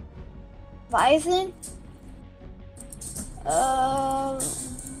 Ryzen?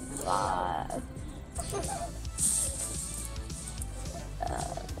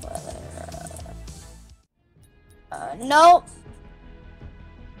 Nope.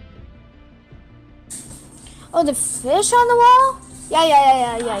 Oh, the fish on the wall? Yeah.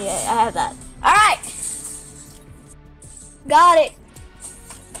 I have that. All right. Got it.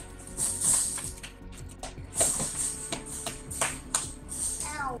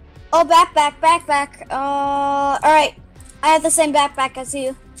 Oh, backpack. All right. I have the same backpack as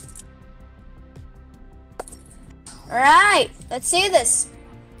you. All right. Let's see this.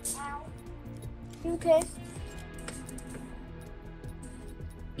 You okay?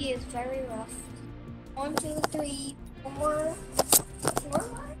 He is very rough. 1, 2, 3, 4.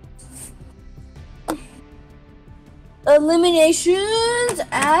 4? Eliminations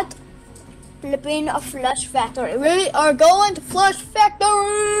at flipping a Flush Factory. We are going to Flush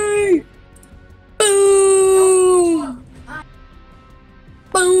Factory. Boom.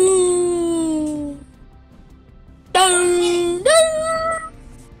 Boom. Dun, dun.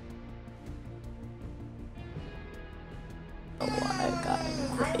 Oh my god.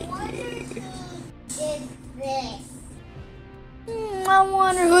 I wonder who did this. I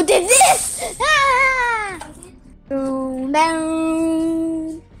wonder who did this. Ah! Down,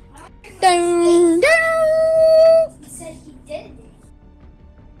 down, down. He said he did it.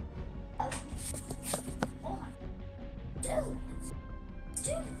 Oh.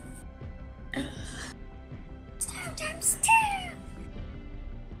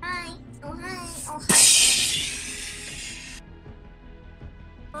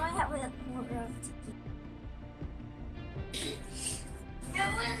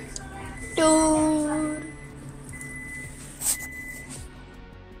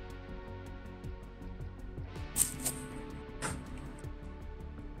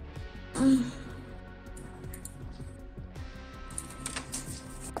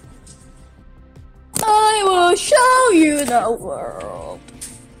 I will show you the world.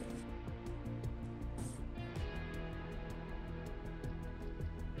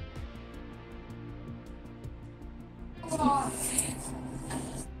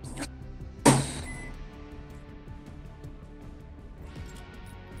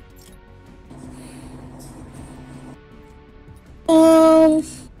 Um.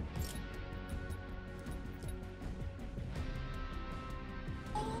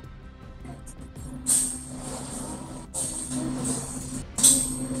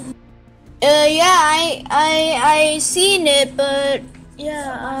 Yeah, I seen it, but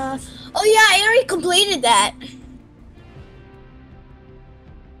yeah. Oh yeah, I already completed that.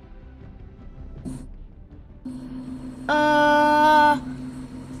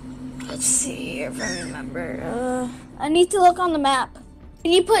 Let's see if I remember. I need to look on the map.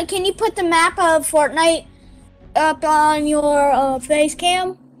 Can you put the map of Fortnite up on your face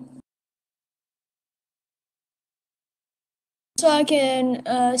cam so I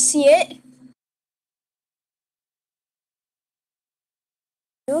can see it?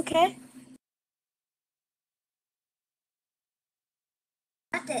 Okay.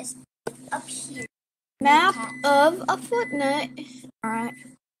 Not this. Up here. Map of a Fortnite. All right.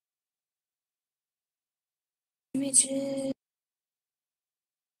 Images.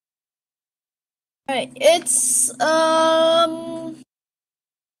 All right. It's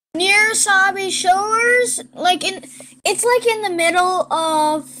near Sabi Shores. It's like in the middle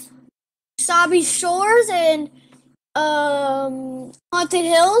of Sabi Shores and Haunted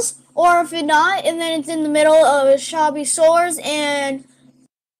Hills, or if it not, and then it's in the middle of Shabby Shores and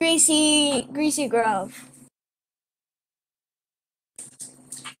Greasy Grove.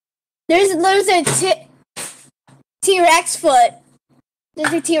 There's a T-Rex foot.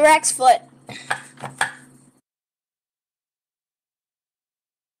 There's a T-Rex foot.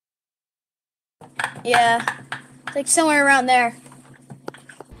 Yeah, it's like somewhere around there.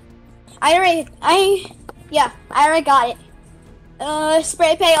 I already got it.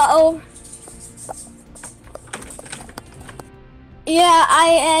 Spray paint all. Yeah,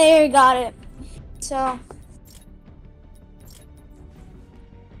 I already got it. So.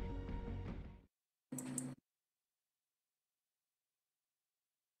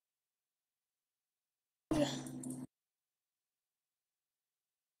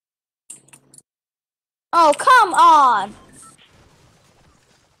 Oh, come on.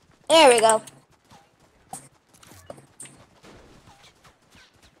 There we go.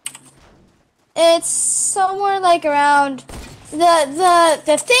 It's somewhere like around the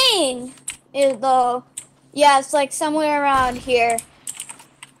thing is though. Yeah, it's like somewhere around here.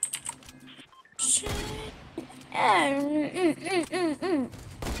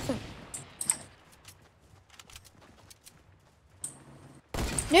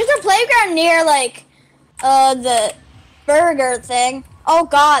 There's a playground near like the burger thing. Oh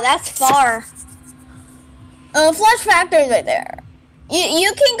god, that's far. Flush Factory's right there.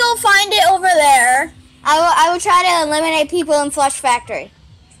 You can go find it over there. I will try to eliminate people in Flush Factory.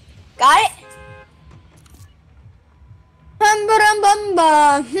 Got it? Hum bum bum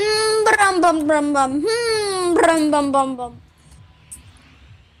bum. Bum bum bum bum. Bum bum bum bum.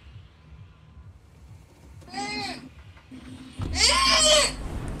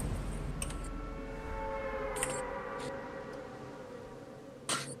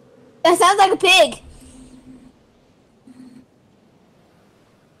 That sounds like a pig.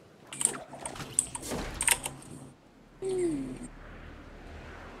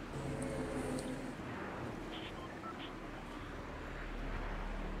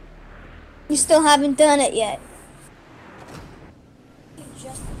 You still haven't done it yet.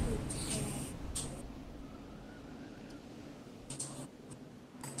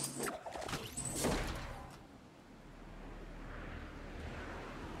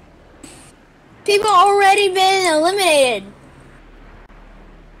 People already been eliminated.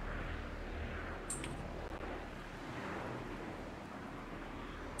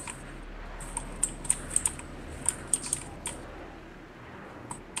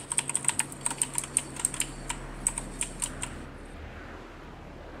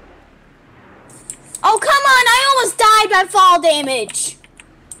 Oh, come on. I almost died by fall damage.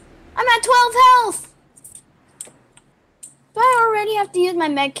 I'm at 12 health. Do I already have to use my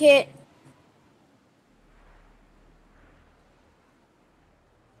med kit?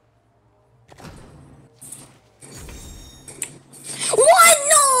 What?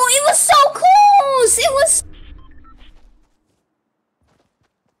 No, it was so close. It was.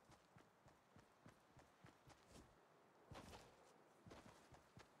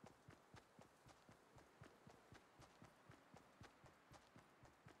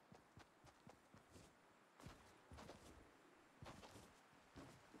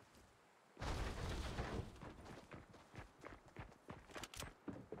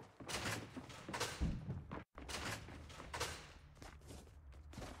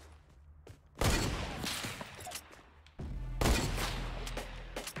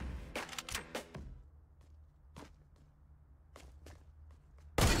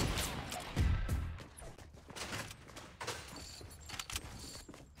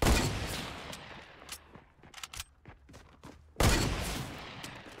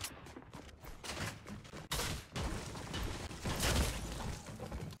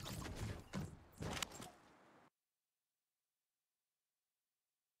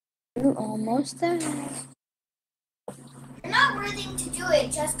 You're almost there. You're not worthy to do it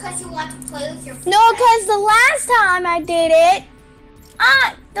just because you want to play with your friends. No, because the last time I did it,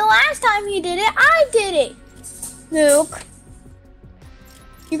 the last time he did it, I did it. Luke,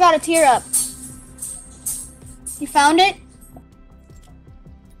 you gotta tear up. You found it?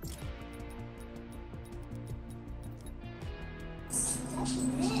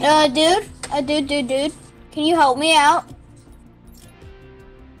 Dude, can you help me out?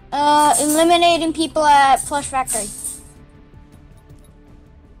 Eliminating people at Flush Factory.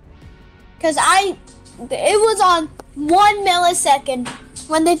 Cause it was on 1 millisecond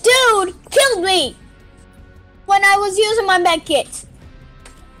when the dude killed me when I was using my med kit.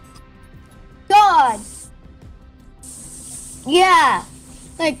 God. Yeah.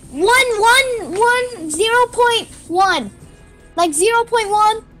 Like 0.1. Like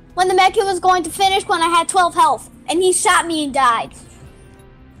 0.1 when the med kit was going to finish when I had 12 health. And he shot me and died.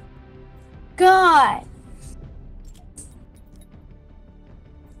 God.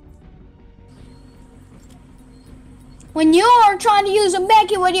 When you're trying to use a med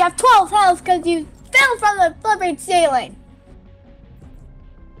kit when you have 12 health because you fell from the flipping ceiling.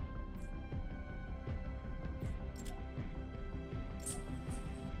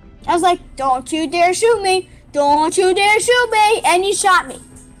 I was like, don't you dare shoot me. Don't you dare shoot me. And he shot me.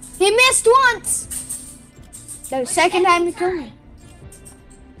 He missed once. The second time he killed me.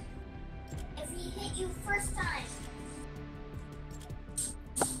 If he hit you first time.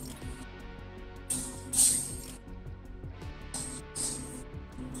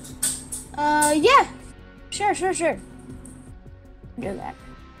 Yeah. Sure. Do that.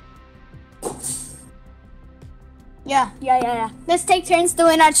 Yeah. Let's take turns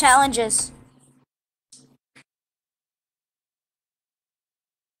doing our challenges.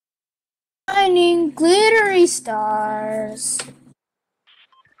 Finding glittery stars.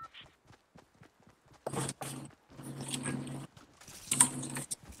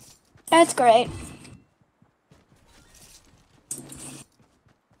 That's great.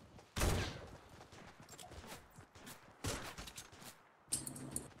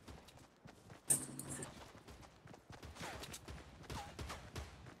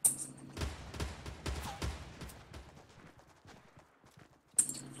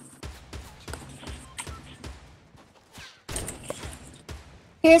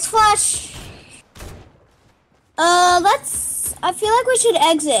 Here's Flash. I feel like we should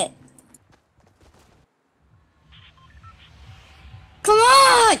exit. Come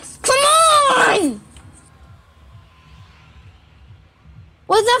on!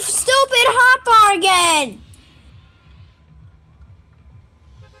 With the stupid hotbar again!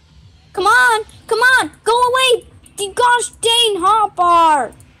 Come on! Go away! The gosh dang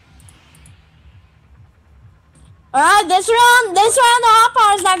hotbar! Alright, this round the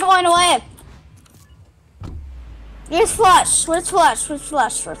hotbar is not going away. Here's Flush. Where's Flush? It's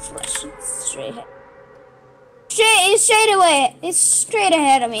straight ahead. It's straight away. It's straight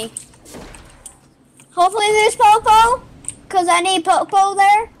ahead of me. Hopefully there's Popo, cause I need Popo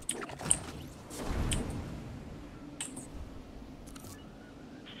there.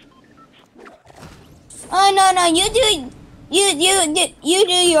 Oh no, you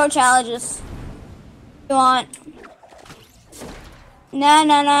do your challenges. You want? Na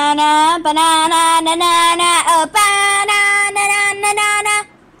banana, oh banana.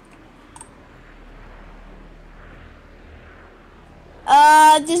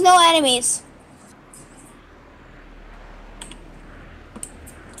 There's no enemies.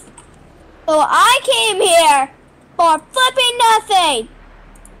 So I came here for flipping nothing.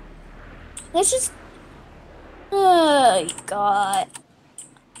 Let's just. Oh God.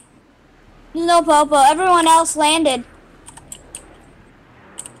 There's no Popo. Everyone else landed.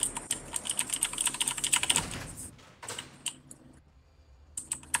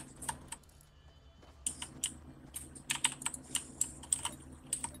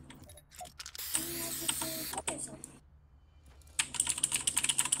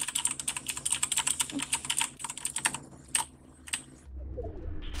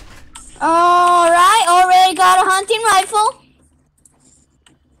 Alright, already got a hunting rifle.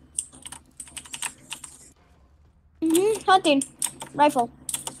 Hunting rifle.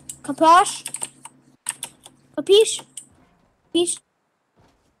 Capiche?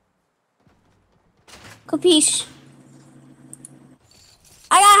 Capiche.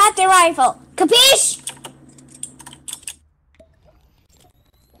 I got a hunting rifle. Capiche?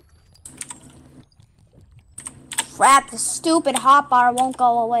 Crap, the stupid hotbar won't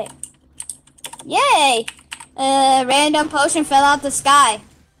go away. Yay! Random potion fell out the sky.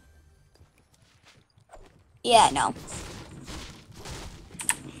 Yeah, no.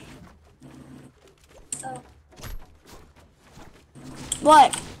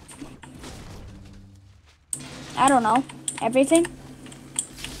 What? I don't know. Everything?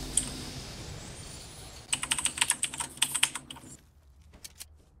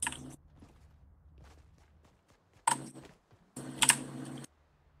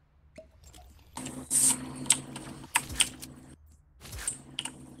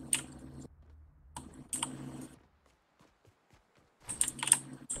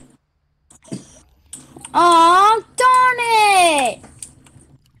 Aw, darn it!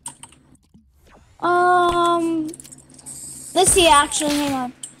 Let's see, actually, hang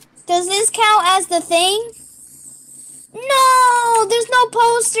on. Does this count as the thing? No! There's no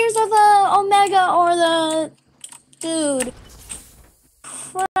posters of the Omega or the... Dude.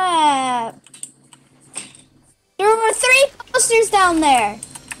 Crap. There were 3 posters down there.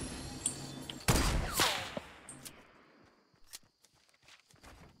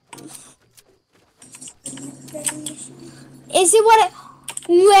 Is it what it...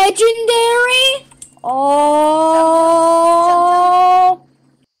 Legendary? Oh.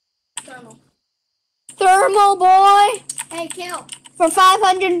 Thermal. Thermal boy. Hey, kill. For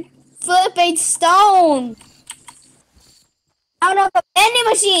 500 flipping stone. Out of a vending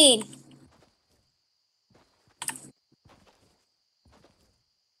machine.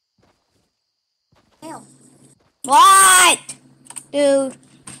 Kill. What? Dude.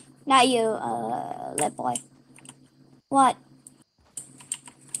 Not you, lit boy. What?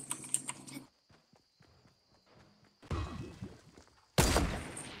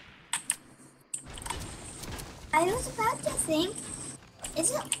 I was about to think,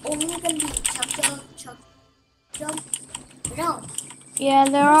 is it only gonna be chug? No. Yeah,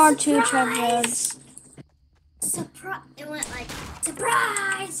 there are 2 chug Surprise! jugs. Surprise! It went like,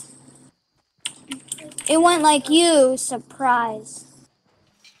 surprise! It went like you, surprise.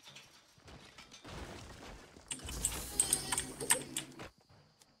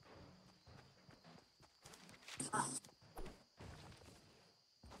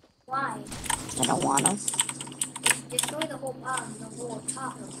 Why? I don't want to. Destroy the whole bottom, the whole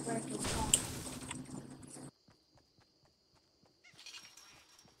top of where it was gone.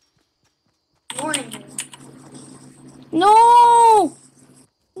 Warning you. No!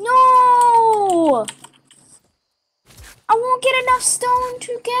 No! I won't get enough stone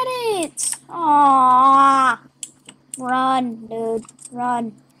to get it. Aww. Run, dude.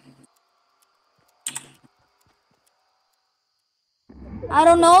 Run. I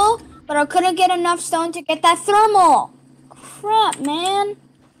don't know, but I couldn't get enough stone to get that thermal. Crap, man.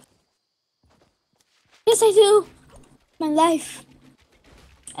 Yes, I do. My life.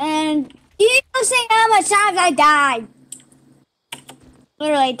 And you don't say how much times I died.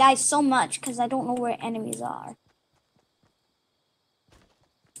 Literally, I died so much because I don't know where enemies are.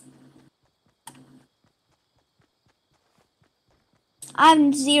 I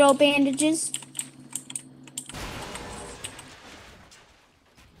have 0 bandages.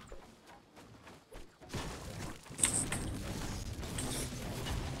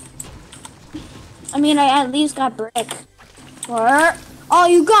 I mean, I at least got brick. What? Oh,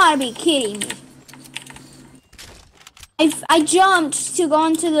 you gotta be kidding me. I jumped to go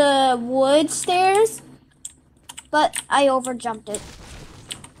into the wood stairs, but I overjumped it.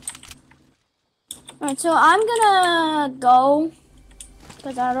 Alright, so I'm gonna go,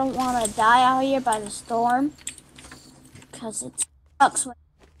 because I don't want to die out here by the storm. Because it sucks with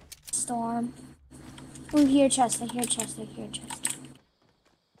the storm. Oh, here, chest, here, chest, here, chest.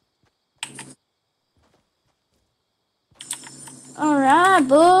 Alright,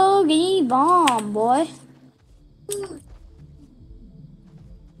 boogie bomb, boy.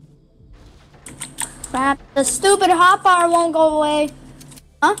 Crap, the stupid hotbar won't go away.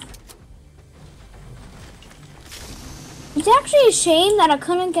 Huh? It's actually a shame that I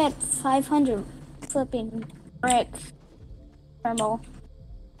couldn't get 500 flipping brick thermal.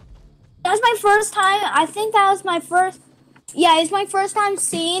 That was my first time, I think that was my first, yeah, it's my first time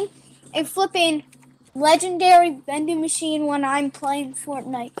seeing a flipping legendary vending machine when I'm playing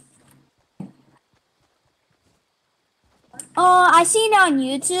Fortnite. I seen it on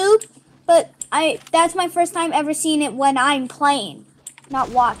YouTube, but that's my first time ever seeing it when I'm playing, not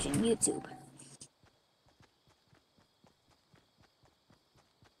watching YouTube.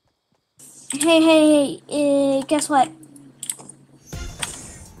 Hey, guess what?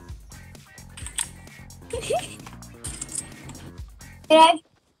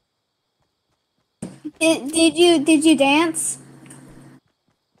 Did you dance?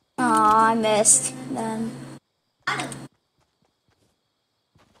 Oh, I missed then.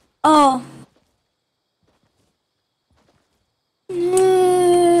 Oh.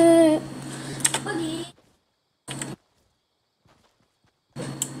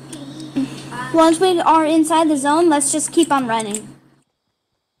 Once we are inside the zone, let's just keep on running.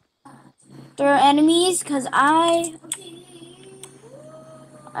 There are enemies, because I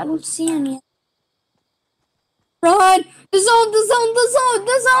don't see any. Run! The zone, the zone, the zone,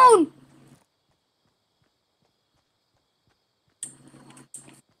 the zone!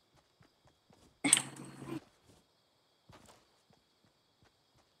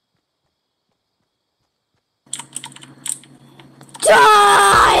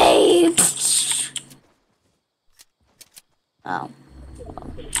 Die! Oh.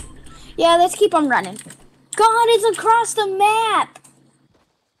 Yeah, let's keep on running. God, it's across the map!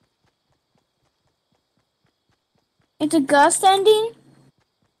 It's a gust ending?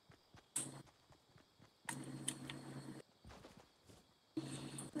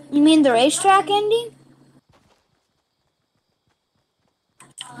 You mean the racetrack ending?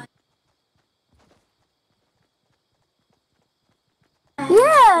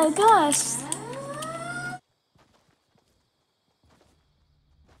 Yeah, gust.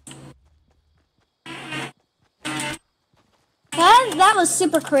 That was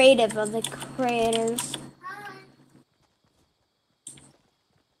super creative of the creators.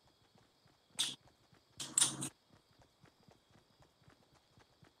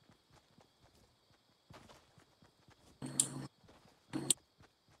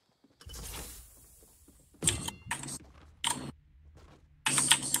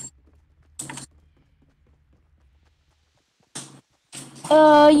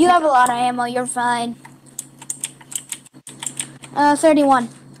 You have a lot of ammo, you're fine. 31.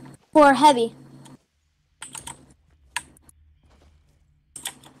 For heavy.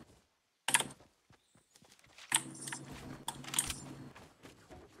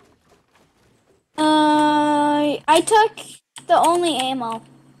 I took the only ammo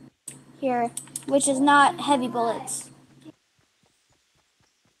here, which is not heavy bullets.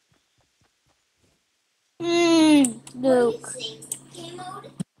 Luke. Game mode?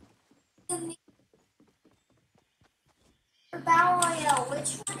 For Battle Royale,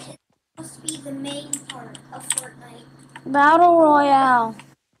 which one is supposed to be the main part of Fortnite? Battle Royale.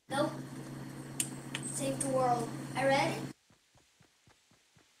 Nope. Save the world. I read it.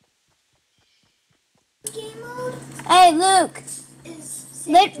 Game mode Hey, Luke. is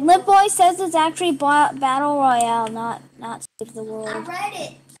Lip Boy says it's actually Battle Royale, not Save the I World. read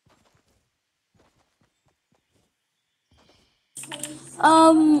it.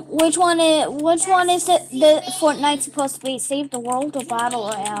 Which one is the Fortnite supposed to be? Save the World or Battle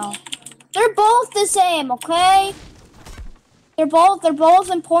Royale? They're both the same, okay? They're both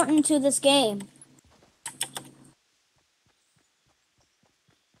important to this game.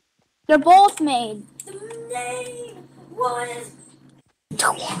 They're both made. The main one is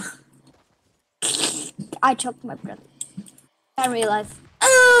I choked my brother. I realized.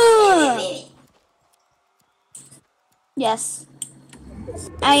 Yes.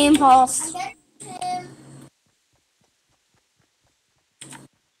 I impulsed. I bet him.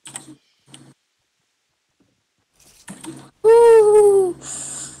 Ooh.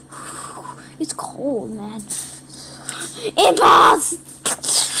 It's cold, man. Impulse!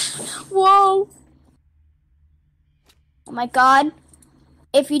 Whoa. Oh my god.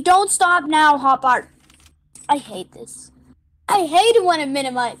 If you don't stop now, Hotbar. I hate this. I hate it when it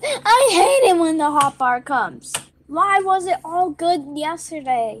minimizes. I hate it when the hotbar comes. Why was it all good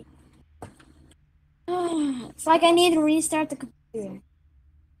yesterday? It's like I need to restart the computer.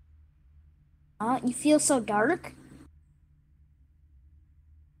 You feel so dark?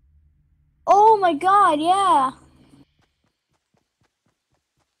 Oh my god, yeah.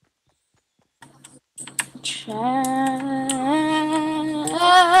 Chest.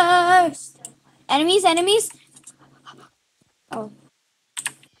 Enemies. Oh.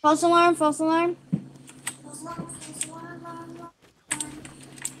 False alarm.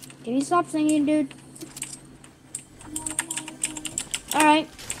 Can you stop singing, dude? Alright.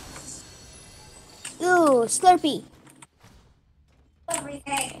 Ooh, Slurpee.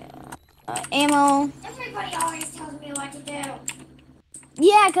 Everything. Ammo. Everybody always tells me what to do.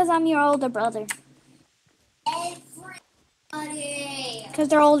 Yeah, because I'm your older brother. Everybody. Because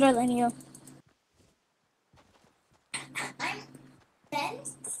they're older than you. I'm Ben.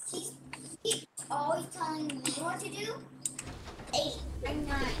 He's always telling me what to do. 8. I'm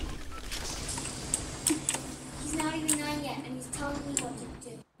 9. He's not even 9 yet, and he's telling me what to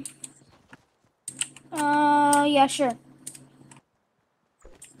do. Yeah, sure.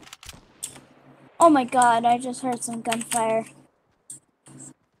 Oh my god, I just heard some gunfire.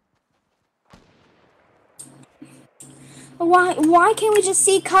 Why can't we just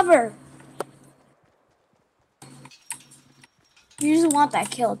see cover? You're just want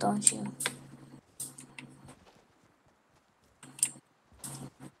that kill, don't you?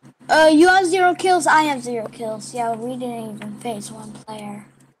 You have 0 kills, I have 0 kills. Yeah, we didn't even face one player.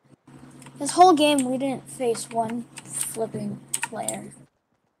 This whole game, we didn't face one flipping player.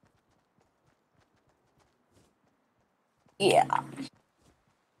 Yeah.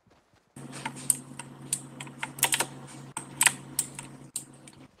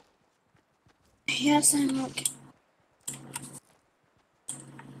 Yes, I'm okay.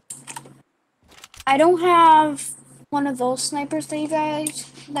 I don't have one of those snipers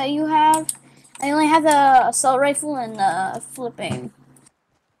that you have. I only have the assault rifle and the flipping.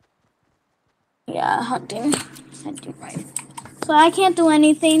 Yeah, hunting rifle. So I can't do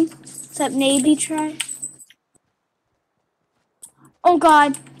anything except maybe try. Oh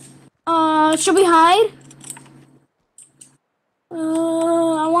God. Should we hide?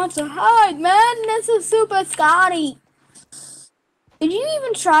 I want to hide, man. This is super Scotty. Did you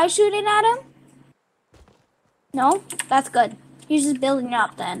even try shooting at him? No? That's good. He's just building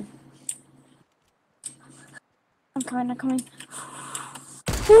up then. I'm coming.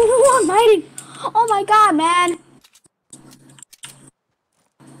 Ooh, I'm hiding. Oh my God, man.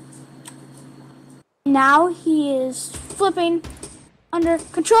 Now he is flipping under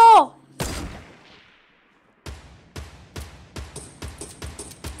control.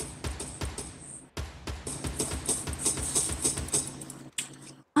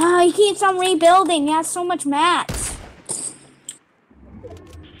 He keeps on rebuilding. He has so much mats.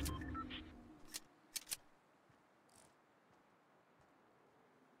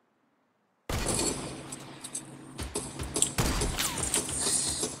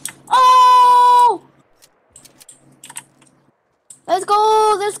 Oh! Let's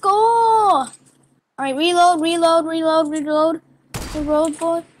go! Let's go! All right, reload. Reload,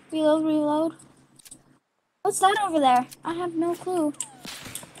 boy. Reload. What's that over there? I have no clue.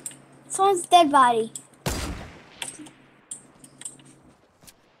 Someone's dead body.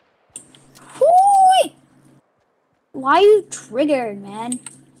 Whoo! Why are you triggered, man?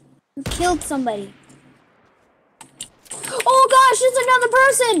 You killed somebody. Oh gosh, it's another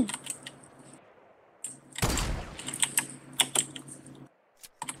person!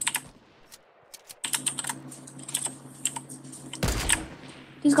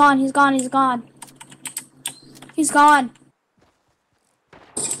 He's gone.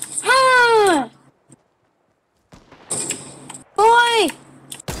 Boy!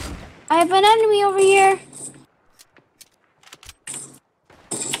 I have an enemy over here.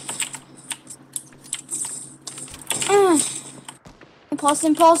 Impulse!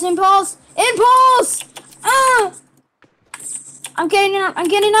 I'm getting out.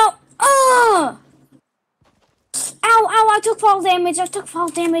 Ow, I took fall damage.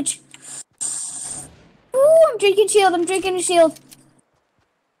 Ooh, I'm drinking a shield.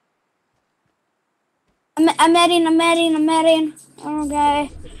 I'm adding.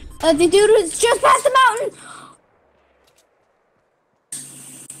 Okay. The dude is just past the mountain.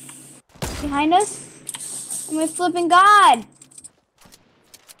 Behind us. Oh my flipping God.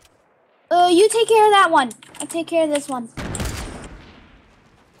 You take care of that one. I'll take care of this one.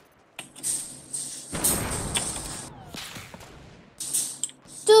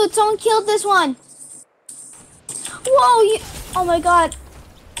 Dude, someone killed this one. Whoa, oh my God.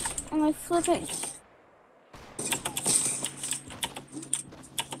 Oh my flipping.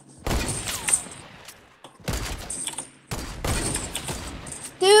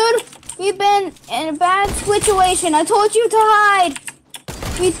 Dude, we've been in a bad situation. I told you to hide.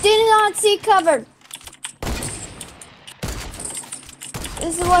 We did not see cover.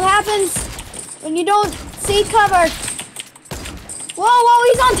 This is what happens when you don't see cover. Whoa,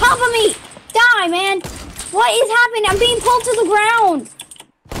 he's on top of me. Die, man. What is happening? I'm being pulled to the ground.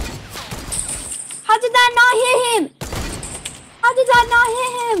 How did that not hit him?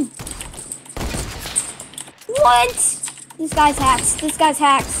 What? This guy's hacks.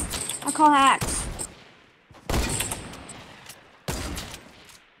 I call hacks.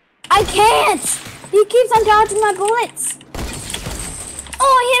 I can't. He keeps on dodging my bullets. Oh,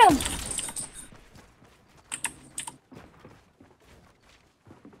 I hit him.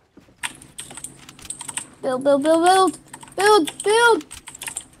 Build.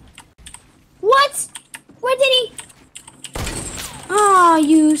 What? Where did he? Oh,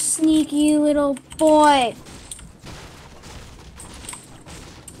 you sneaky little boy.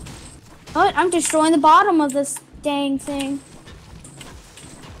 What? I'm destroying the bottom of this dang thing.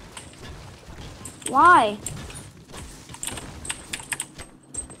 Why?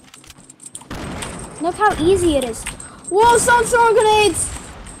 Look how easy it is. Whoa, some throwing grenades!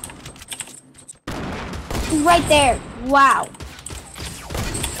 He's right there. Wow.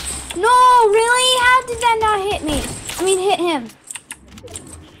 No, really? How did that not hit me? I mean, hit him.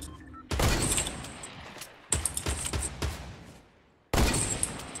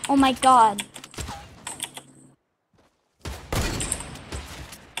 Oh my god.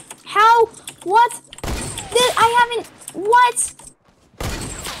 How? What? I haven't. What?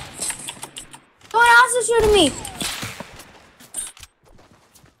 Someone else is shooting me.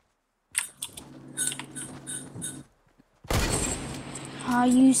 Oh,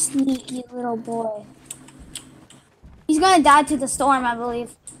 you sneaky little boy. He's gonna die to the storm, I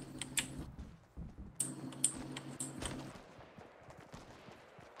believe.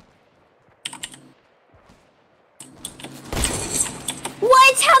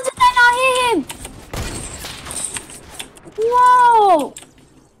 What? How did that not hit him? Whoa!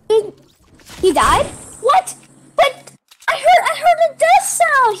 He died? What? But I heard a death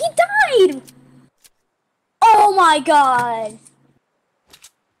sound. He died. Oh my god.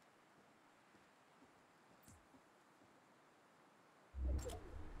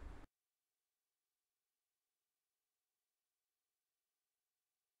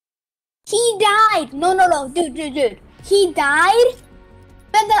 He died. No, dude. He died.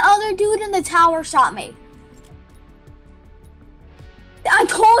 But the other dude in the tower shot me. I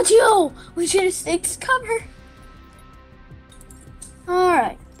told you! We should have stayed cover.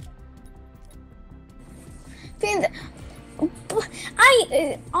 Alright.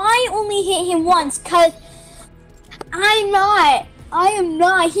 I only hit him once because I am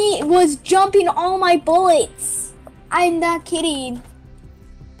not. He was jumping all my bullets. I'm not kidding.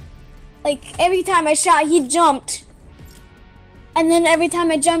 Like every time I shot, he jumped. And then every time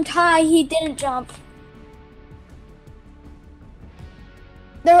I jumped high, he didn't jump.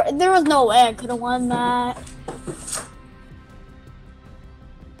 There was no way I could have won that.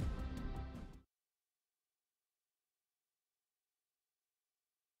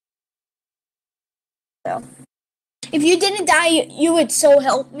 So, if you didn't die, you would so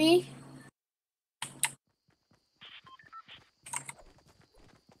help me.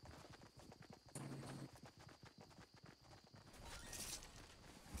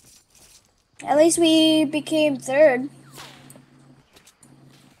 At least we became third.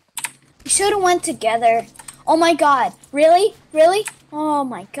 We should have went together. Oh my god. Really? Really? Oh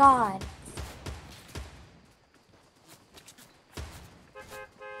my god.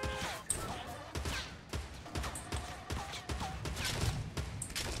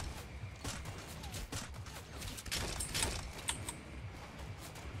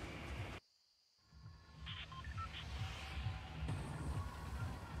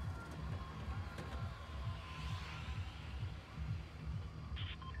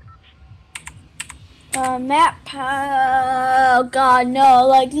 Map. Oh god, no.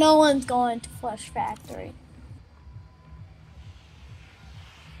 Like, no one's going to Flush Factory.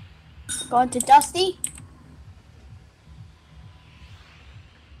 Going to Dusty?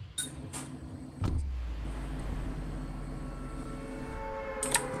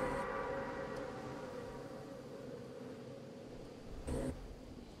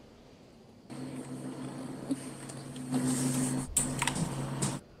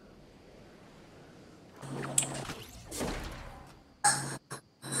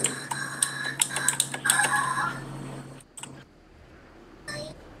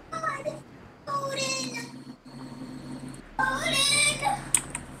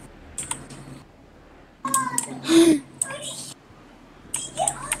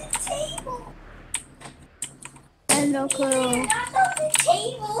 No clue.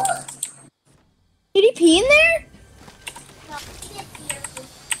 Did he pee in there? No, he didn't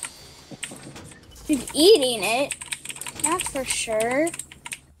pee. He's eating it. That's for sure.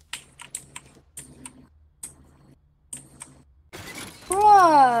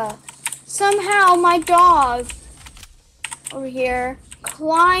 Bruh. Somehow my dog over here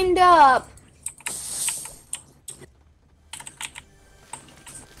climbed up.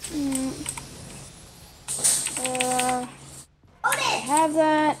 I have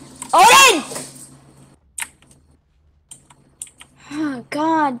that. Odin! Oh,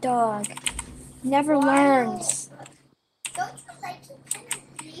 God, dog. Never learns. Don't you like to kind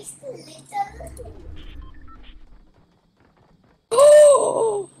of grease a little?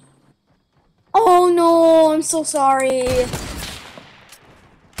 Oh no, I'm so sorry. There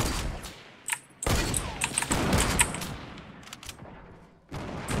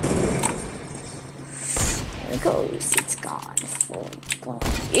it goes. It's gone. Fully gone.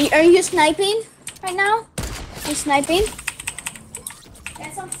 Are you sniping right now? Are you sniping?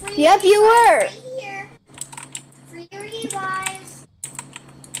 Got some free Yep, you were. right here. Free revives.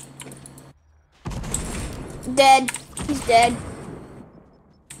 Dead. He's dead.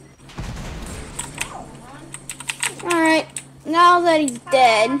 Now that he's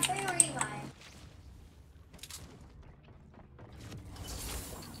dead.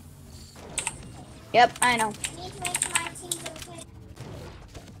 Yep, I know.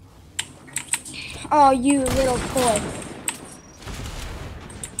 Oh, you little boy.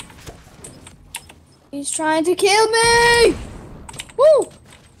 He's trying to kill me! Woo!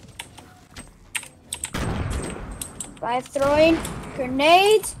 By throwing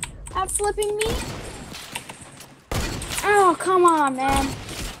grenades at flipping me? Oh, come on, man.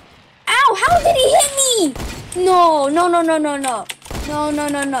 Ow, how did he hit me? No, no, no, no, no, no. No, no,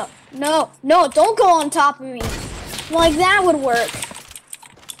 no, no. No, no, don't go on top of me. Like that would work.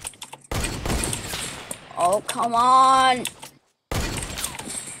 Oh, come on.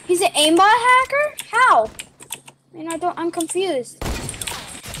 He's an aimbot hacker? How? I mean, I'm confused.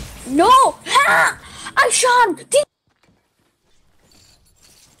 No! Ha! I shot him!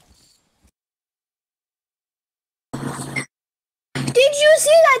 Did you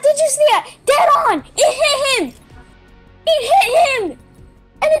see that? Did you see that? Dead on! It hit him! It hit him!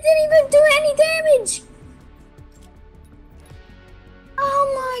 And it didn't even do any damage! Oh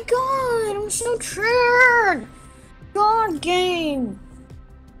my god, I'm so triggered! God game!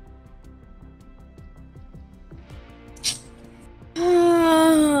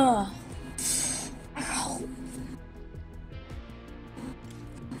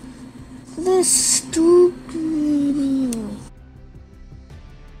 This stupid.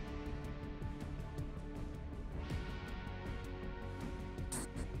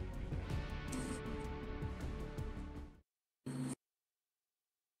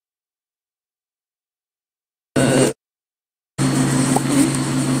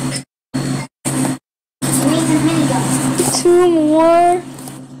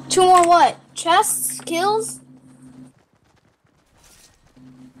 Two more what? Chests? Kills?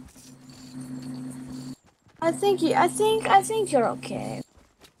 I think you're okay.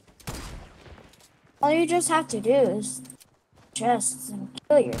 All you just have to do is chests and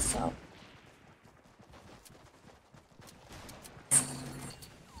kill yourself.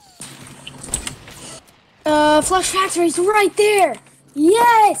 Flush Factory's right there!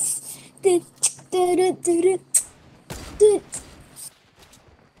 Yes!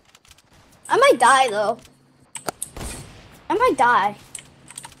 I might die though. I might die.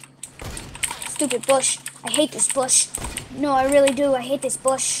 Stupid bush. I hate this bush. No, I really do. I hate this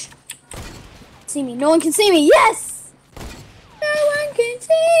bush. See me. No one can see me. Yes! No one can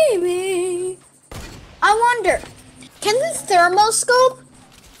see me. I wonder, can the thermoscope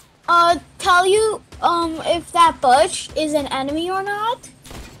tell you if that bush is an enemy or not?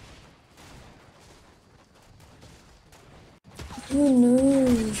 Who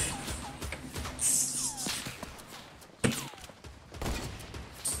knows?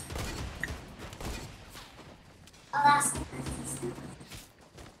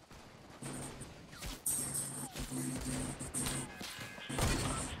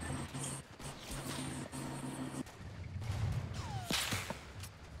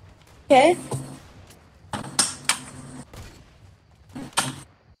 Okay.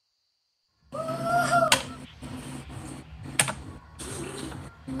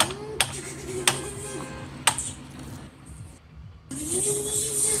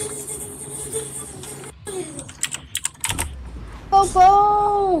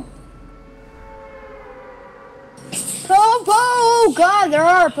 Popo! Popo! God, there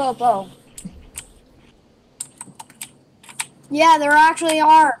are Popo. Yeah, there actually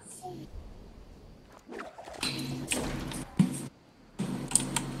are.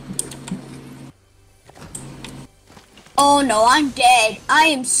 Oh no, I'm dead. I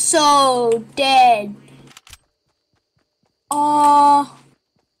am so dead.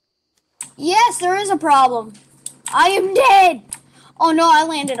 Yes, there is a problem. I am dead. Oh no, I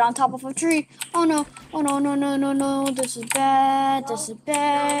landed on top of a tree. Oh no, oh no, no, no, no, no. This is bad. This is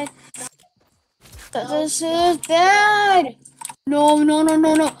bad. This is bad. No, no, no,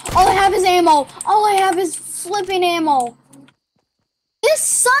 no, no. All I have is ammo. All I have is flipping ammo. This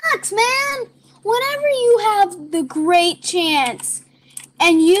sucks, man. Whenever you have the great chance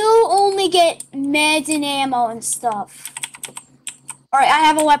and you only get meds and ammo and stuff. Alright, I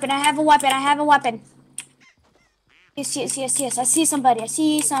have a weapon. I have a weapon. I have a weapon. Yes, yes, yes, yes. I see somebody. I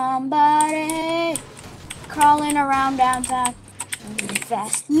see somebody crawling around downtown. Really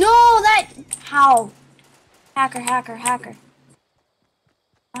fast. No, that... How? Hacker, hacker, hacker.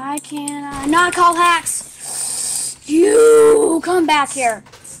 Why can't I not call hacks? You come back here.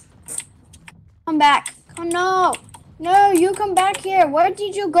 Come back. Oh, no. No, you come back here. Where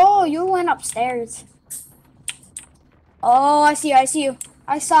did you go? You went upstairs. Oh, I see you. I see you.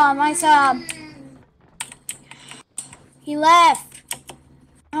 I saw him. I saw him. He left.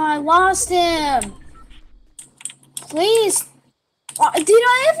 Oh, I lost him. Please. Did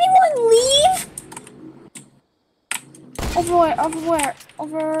everyone leave? Over where? Over where?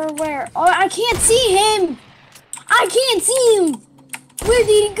 Over where? Oh, I can't see him. I can't see him. Where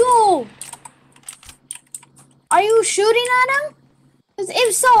did he go? Are you shooting at him? 'Cause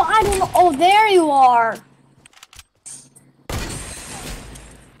if so, I don't know. Oh, there you are.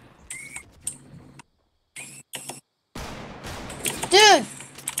 Dude.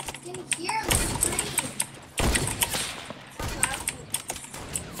 You can hear him scream.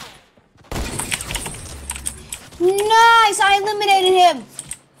 Nice. I eliminated him.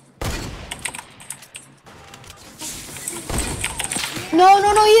 No,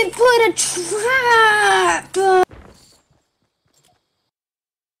 no, no. You put a trap.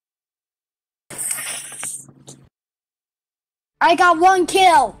 I got 1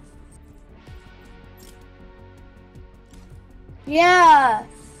 kill. Yeah.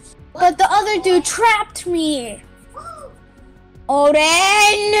 But the other dude trapped me.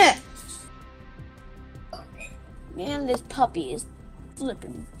 Odin! Man, this puppy is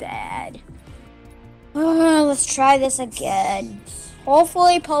flipping bad. Let's try this again.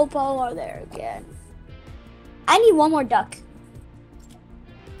 Hopefully Popo are there again. I need 1 more duck.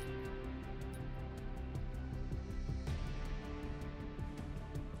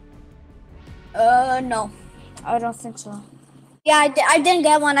 No. I don't think so. Yeah, I didn't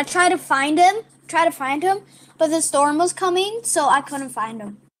get one. I tried to find him. But the storm was coming, so I couldn't find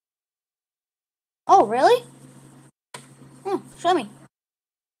him. Oh, really? Show me.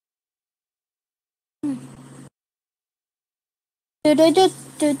 I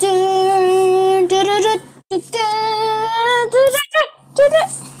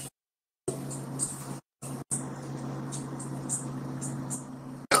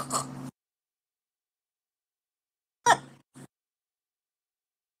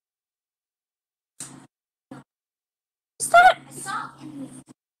saw him.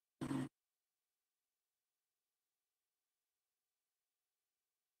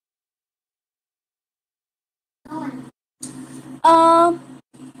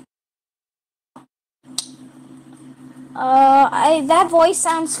 That voice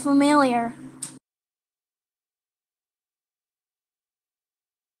sounds familiar.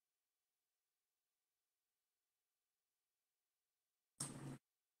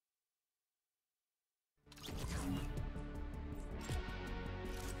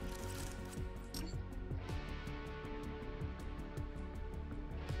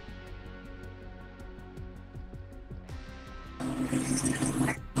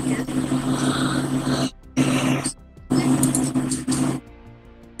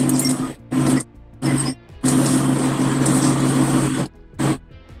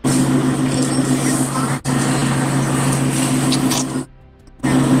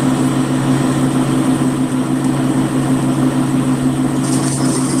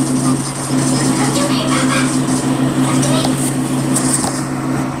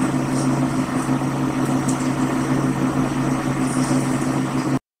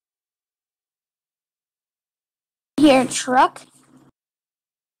 Here, truck.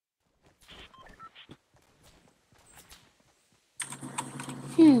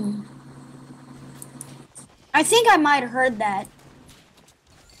 I think I might have heard that.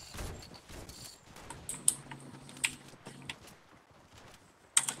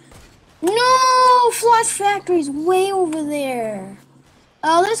 No, Flash Factory's way over there.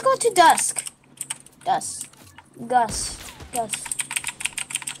 Let's go to Dusk. Gus.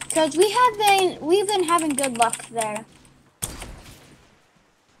 Because we've been having good luck there.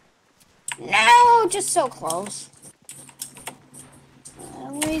 No, just so close.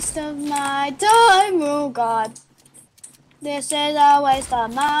 A waste of my time, oh God. This is a waste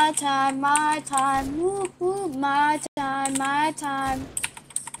of my time, woo, my time.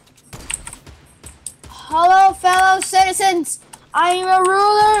 Hello, fellow citizens. I am a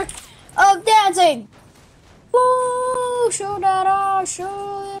ruler of dancing. Woo, show that off,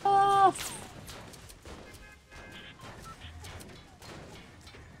 show it off.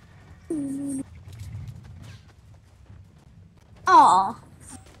 Aw.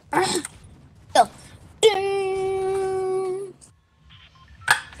 So.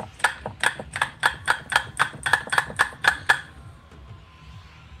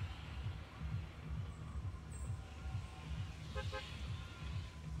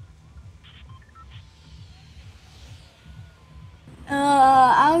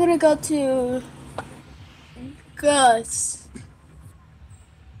 I'm gonna go to Gus.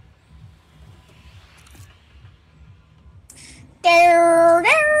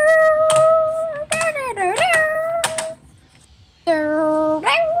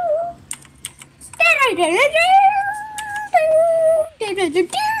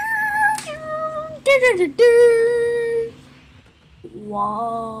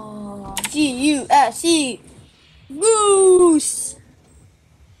 G-U-S-E. Goose.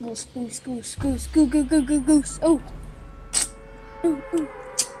 Goose, goose, goose, goose, goose, goose, goose, goose, goose. Oh. Ooh, ooh.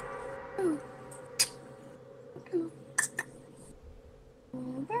 Ooh.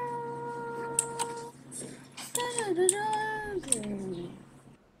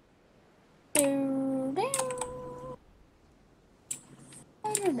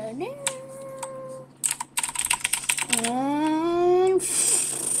 And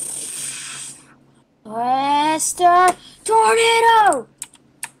Wester Tornado!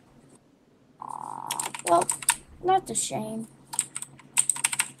 Well, that's a shame.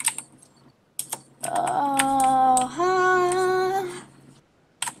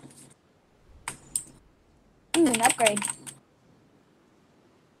 An upgrade.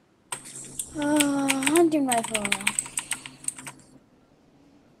 Hunting rifle.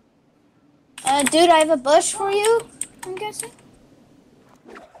 Dude, I have a bush for you, I'm guessing.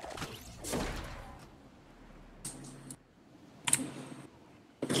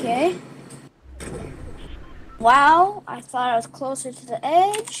 Okay. Wow, I thought I was closer to the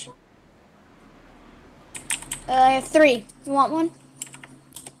edge. I have 3. You want one?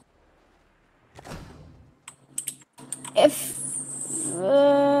 If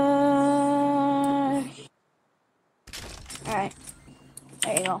alright,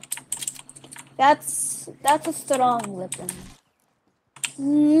 there you go. That's a strong weapon.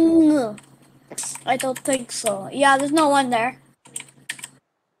 I don't think so. Yeah, there's no one there.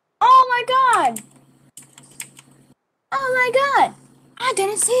 Oh my god! Oh my god! I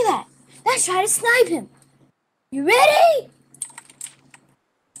didn't see that. Let's try to snipe him. You ready?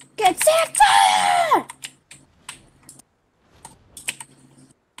 Get set, fire!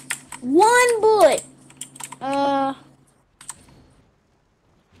 1 bullet.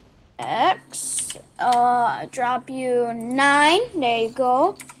 X. Drop you 9. There you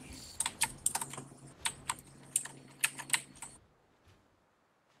go.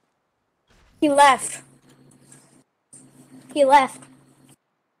 He left. He left.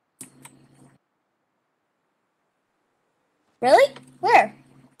 Really? Where?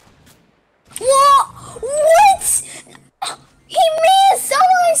 Whoa! What? He missed on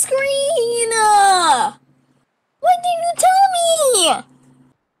my screen! Why didn't you tell me?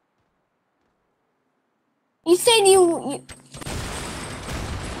 You said you...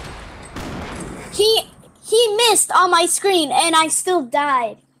 He missed on my screen and I still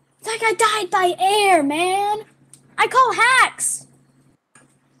died. It's like I died by air, man. I call hacks.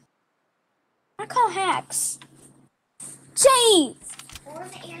 I call hacks. Jeez.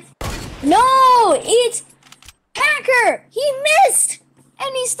 No, it's hacker. He missed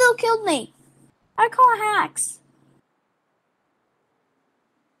and he still killed me. I call hacks.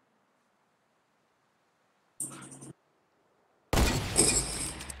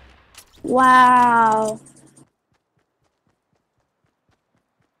 Wow.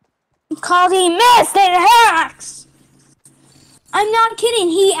 Called he missed and hacks. I'm not kidding.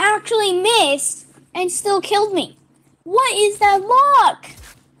 He actually missed and still killed me. What is that luck?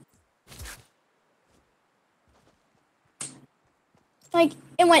 Like,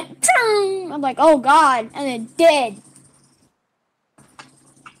 it went, I'm like, oh god, and then dead.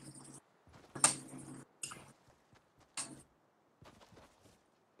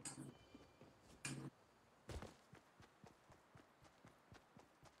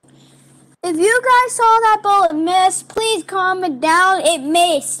 If you guys saw that bullet miss, please comment down. It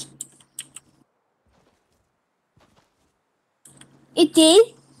missed. It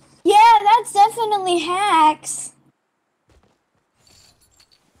did? Yeah, that's definitely hacks.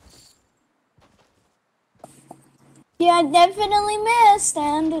 Yeah, it definitely missed,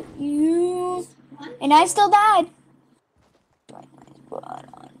 and I still died.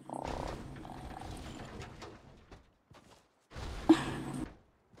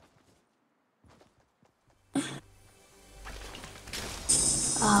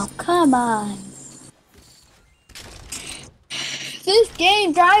 Oh, come on. This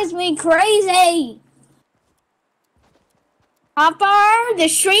game drives me crazy. Hopper, the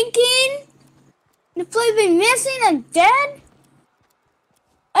shrinking, the flipping missing and dead.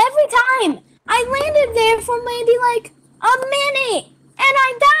 Every time I landed there for maybe like a minute and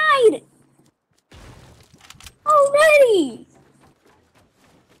I died already.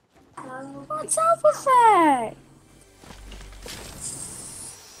 What's up with that?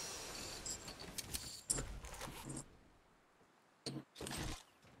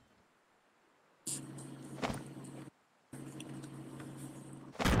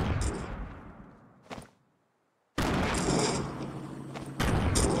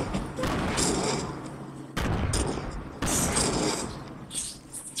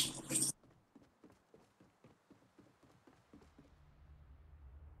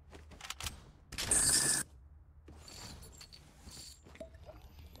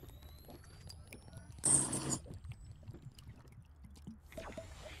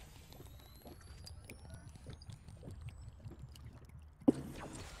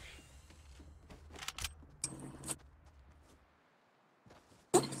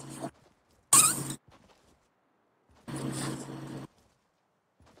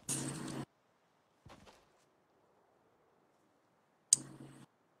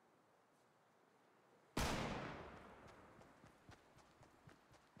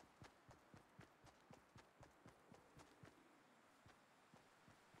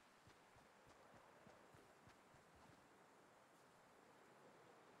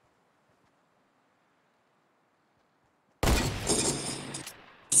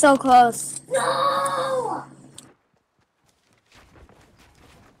 so close. No!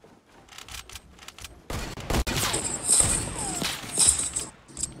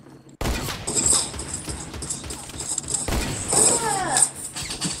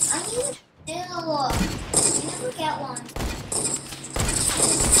 I need to never get one.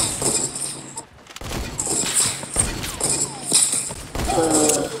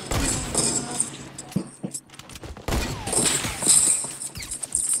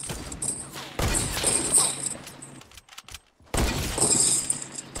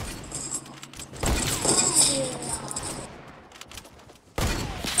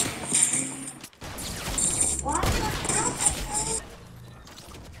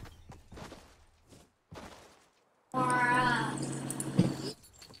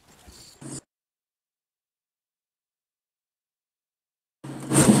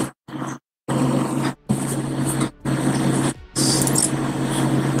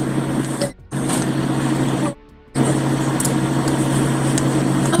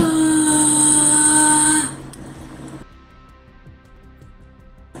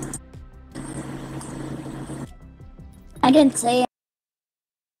 I didn't say it.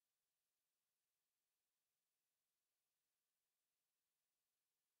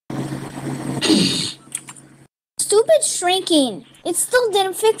 Stupid shrinking. It still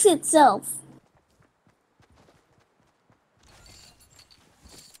didn't fix itself.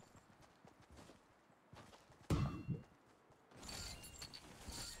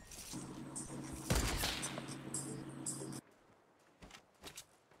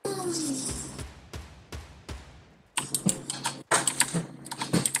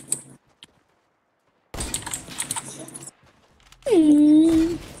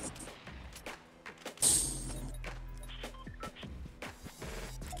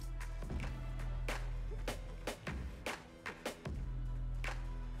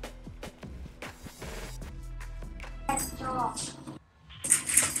 Stop.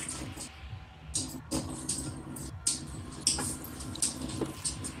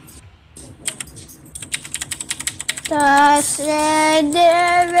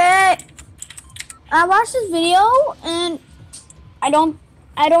 I watched this video and I don't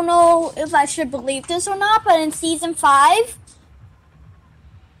know if I should believe this or not, but in season 5,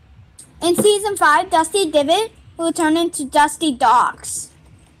 Dusty Divot will turn into Dusty Docks.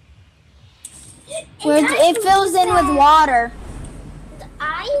 Where it fills in with water.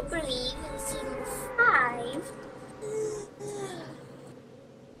 I believe in season 5.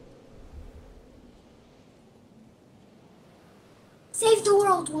 Save the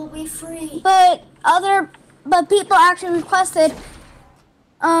world will be free. But people actually requested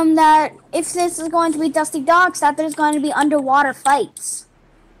that if this is going to be Dusty Docks, that there's going to be underwater fights.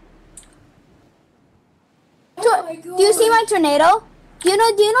 Do you see my tornado? Do you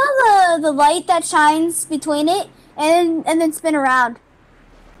know the light that shines between it and then spin around?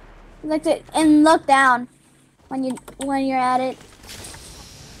 Like and look down when you're at it.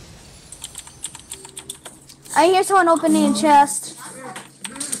 I hear someone opening a chest.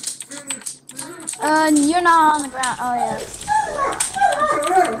 You're not on the ground. Oh yeah.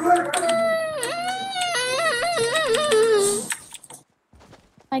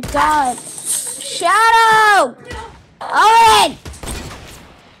 My God. Shadow! Odin!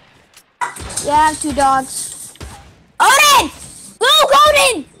 Yeah, I have 2 dogs. Odin! Move,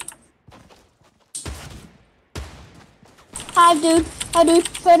 Odin! Hi, dude. Hi, dude.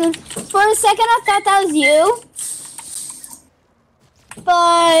 Hi, dude. For a second, I thought that was you.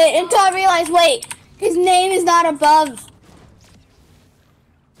 But until I realized, wait, his name is not above.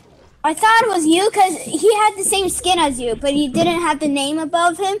 I thought it was you because he had the same skin as you, but he didn't have the name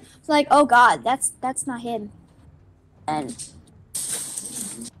above him. It's like, oh God, that's not him. And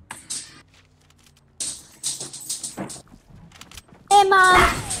hey, Mom.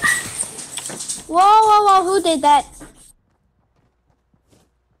 Whoa, who did that?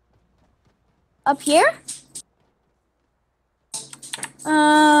 Up here?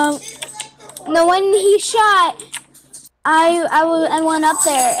 No, when he shot, I went up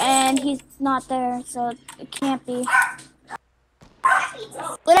there and he's not there, so it can't be.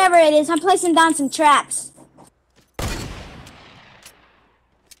 Whatever it is, I'm placing down some traps.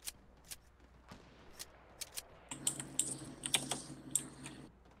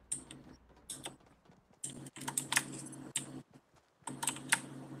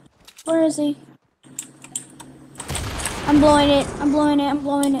 Where is he? I'm blowing it. I'm blowing it. I'm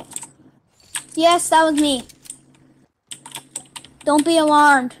blowing it. Yes, that was me. Don't be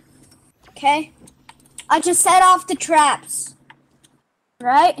alarmed. Okay? I just set off the traps.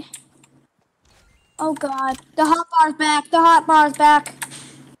 Right? Oh God. The hot bar's back. The hot bar's back.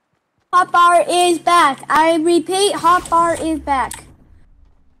 Hotbar is back. I repeat, Hotbar is back.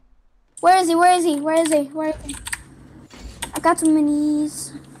 Where is he? Where is he? Where is he? Where is he? I got some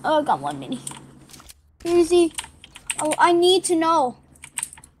minis. Oh, I got one mini. Where is he? Oh, I need to know.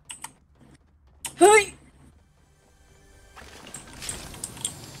 Hey!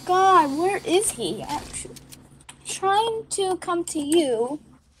 God, where is he? I'm trying to come to you.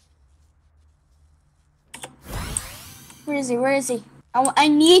 Where is he? Where is he? I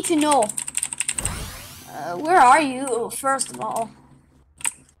need to know. Where are you, first of all?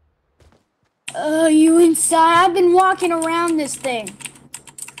 You inside? I've been walking around this thing.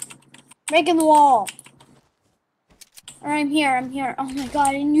 Breaking the wall. Or I'm here, I'm here. Oh my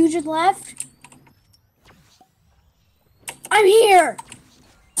god, and you just left? I'm here!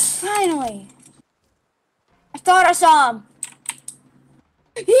 Finally. I thought I saw him.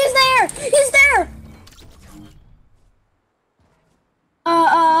 He's there! He's there!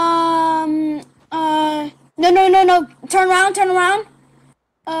 No. Turn around, turn around.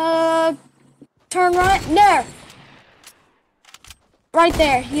 Turn right. There. Right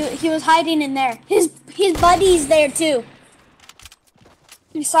there. He was hiding in there. His buddy's there too.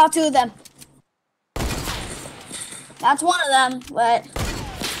 You saw two of them. That's one of them, but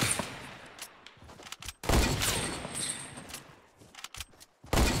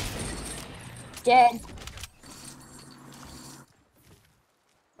dead.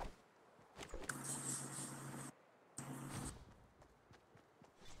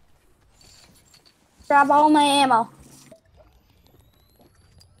 Grab all my ammo.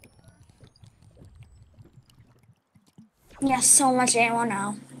 Yes, so much ammo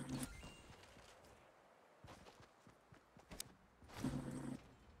now.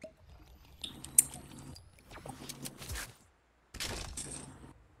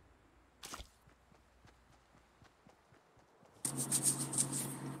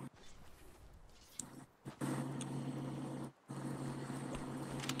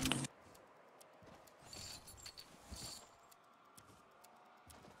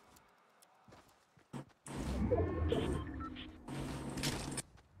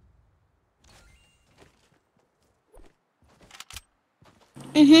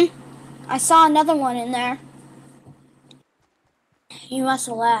 I saw another one in there. He must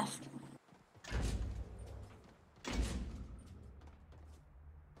have left.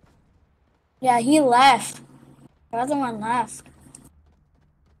 Yeah, he left. The other one left.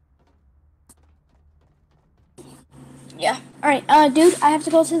 Yeah. Alright, dude, I have to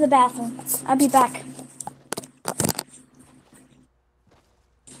go to the bathroom. I'll be back.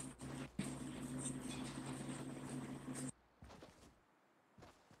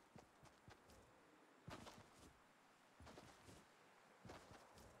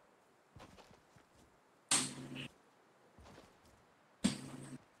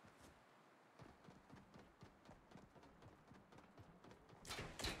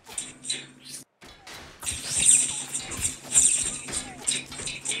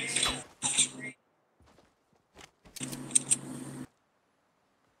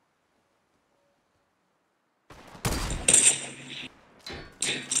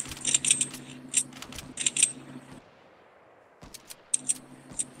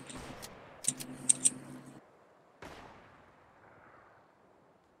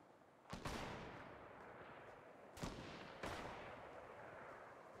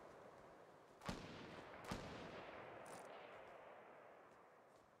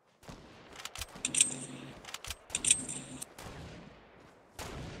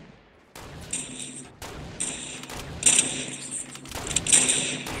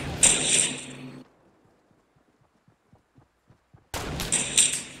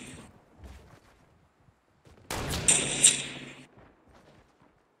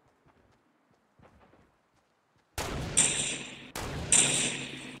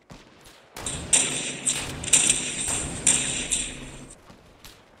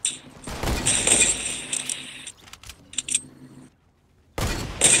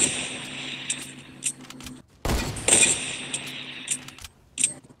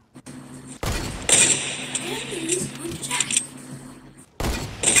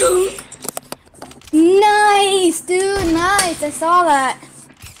 Nice, dude, nice. I saw that.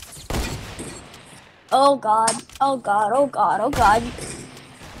 Oh god, oh god, oh god, oh god.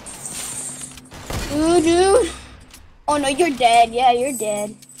 Ooh, dude. Oh no, you're dead. Yeah, you're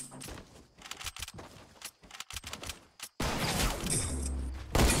dead.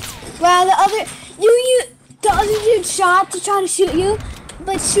 Wow, the other dude shot to try to shoot you,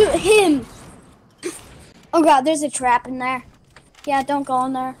 but shoot him. Oh god, there's a trap in there. Yeah, don't go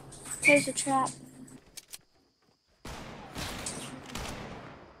in there. There's a trap.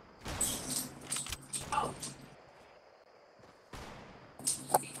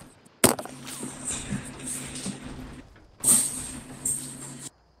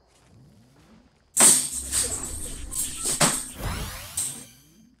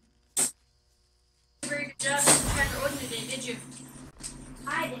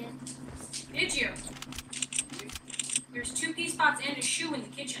 tots and a shoe in the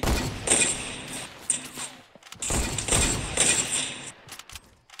kitchen.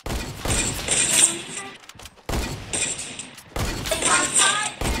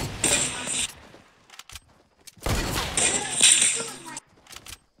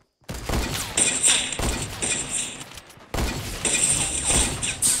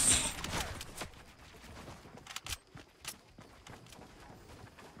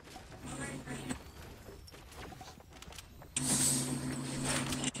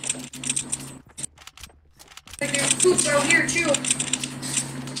 There's poops out here too.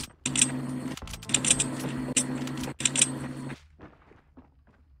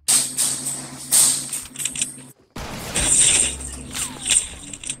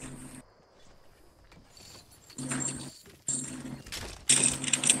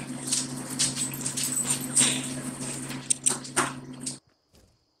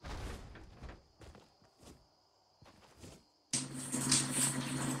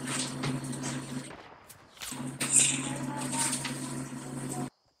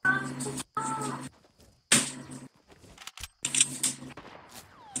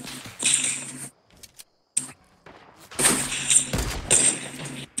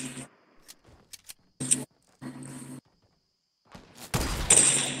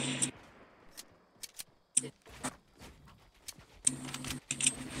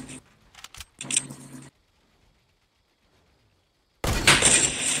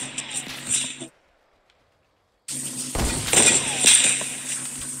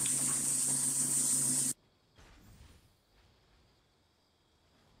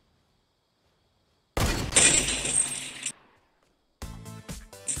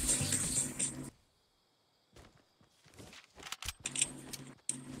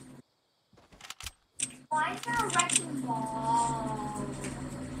 Why is there a wrecking ball?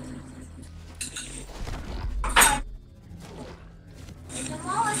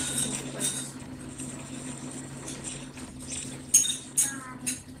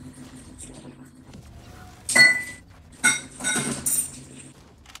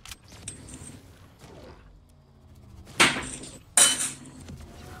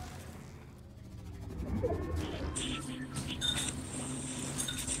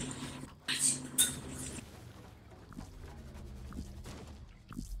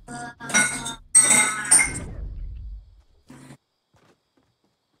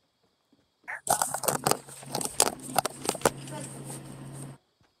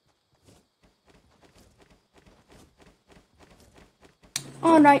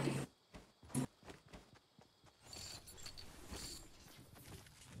 All right.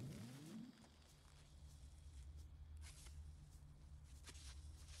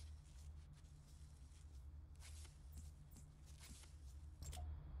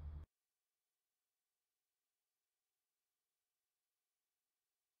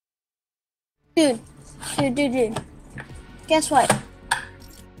 Dude. Guess what?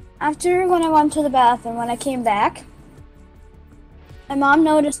 After when I went to the bathroom, when I came back, my mom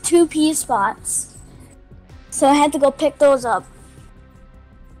noticed 2 pee spots. So I had to go pick those up.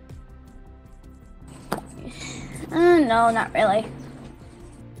 No, not really.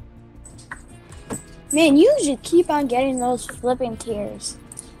 Man, you should keep on getting those flipping tears.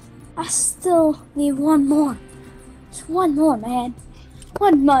 I still need one more. Just one more, man.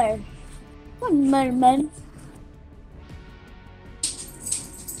 One more. One more, man.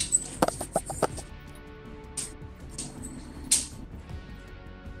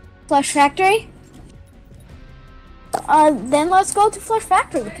 Flush Factory? Then let's go to Flush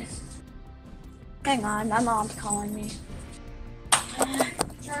Factory. Hang on, my mom's calling me.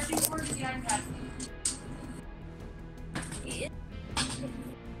 Charging cord to the iPad.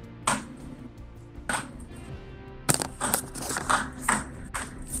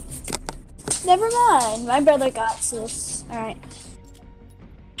 Never mind, my brother got this. Alright.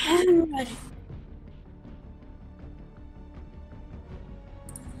 I'm ready.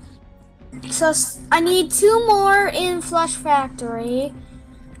 So I need 2 more in Flush Factory.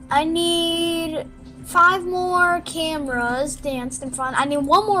 I need 5 more cameras danced in front. I need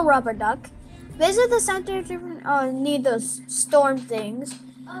 1 more rubber duck. Visit the center. Oh, need those storm things.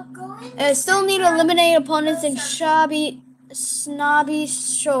 And I still need to eliminate opponents in snobby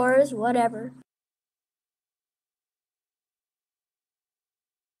shores, whatever.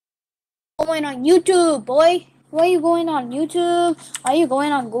 Going on YouTube, boy. Why are you going on YouTube? Are you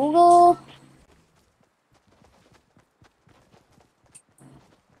going on Google?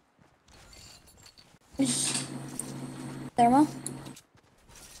 Thermal.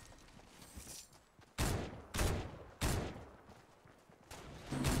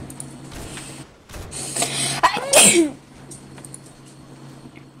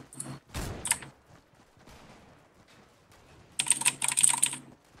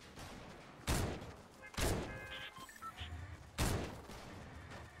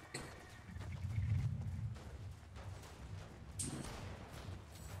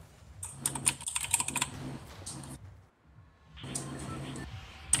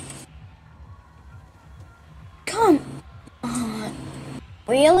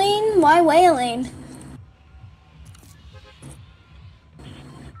 Wailing? Why wailing?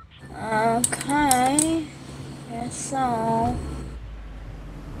 Okay. Guess so.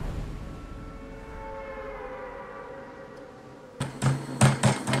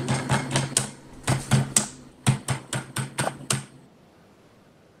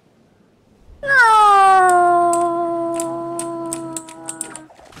 No.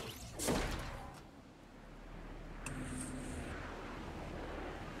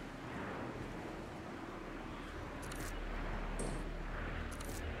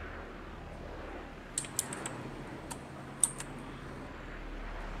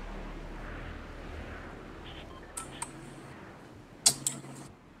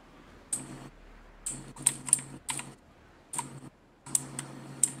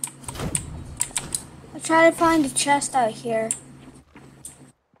 I'll try to find a chest out here.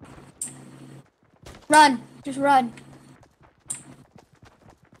 Run. Just run.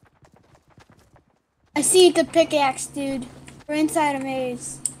 I see the pickaxe, dude. We're inside a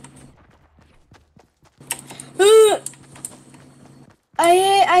maze.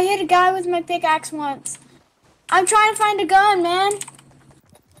 I hit a guy with my pickaxe once. I'm trying to find a gun, man.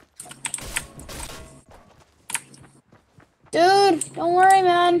 Dude, don't worry,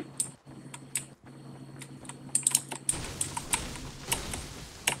 man.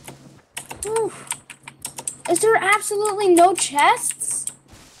 Whew. Is there absolutely no chests?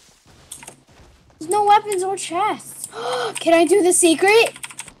 There's no weapons or chests. Can I do the secret?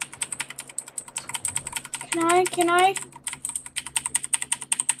 Can I?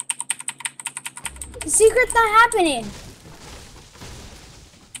 The secret's not happening.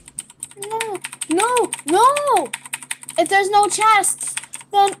 No. If there's no chests,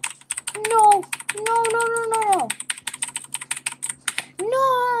 then no.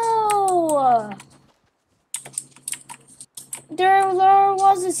 No. There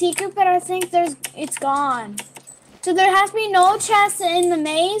was a secret, but I think it's gone. So there has to be no chests in the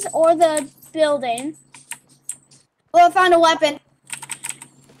maze or the building. Well, I found a weapon.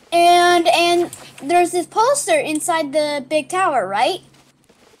 And there's this poster inside the big tower, right?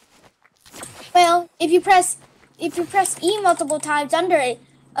 Well, if you press E multiple times under it,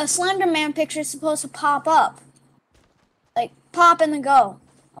 a Slender Man picture is supposed to pop up. Like, pop and then go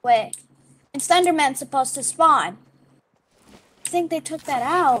away. And Slender Man's supposed to spawn. I think they took that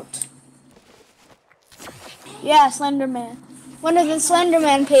out. Yeah, Slender Man. One of the Slender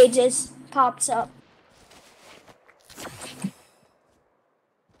Man pages pops up.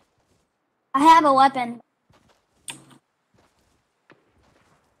 I have a weapon.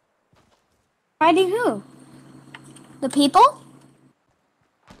 Fighting who? The people?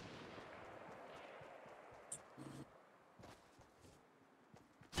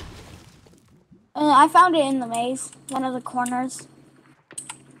 I found it in the maze, one of the corners.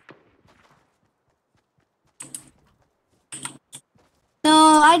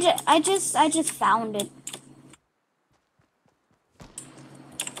 No, I just found it.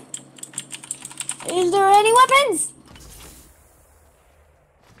 Is there any weapons?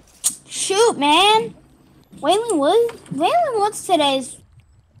 Shoot, man. Wailing Woods today is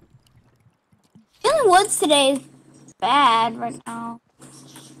bad right now.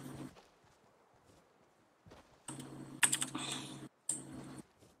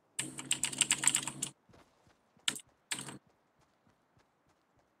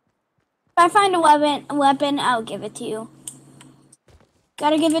 If I find a weapon, I'll give it to you.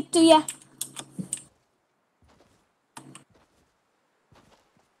 Gotta give it to ya.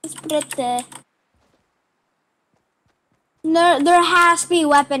 Let's put it there. There has to be a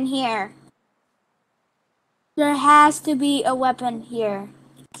weapon here. There has to be a weapon here.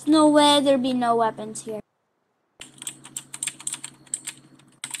 There's no way there'd be no weapons here.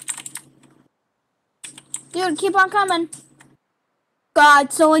 Dude, keep on coming.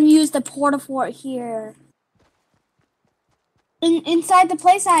 God, someone used the porta-fort here. Inside the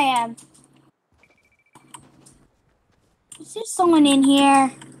place I am. Is there someone in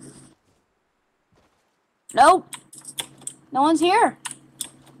here? Nope. No one's here.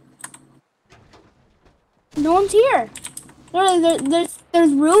 No one's here.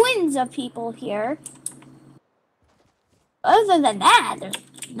 There's ruins of people here. Other than that,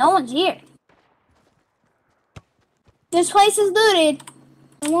 no one's here. This place is looted.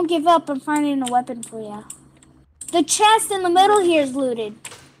 I won't give up on finding a weapon for you. The chest in the middle here is looted.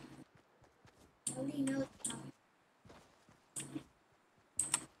 How do you know?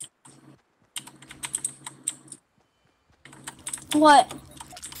 What?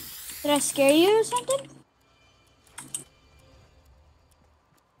 Did I scare you or something?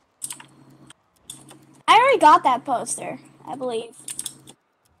 I already got that poster, I believe.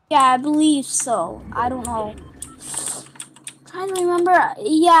 Yeah, I believe so. I don't know. Trying to remember.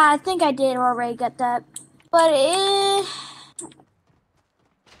 Yeah, I think I did already get that. But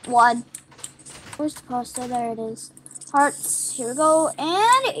one. Where's the poster? There it is. Hearts. Here we go.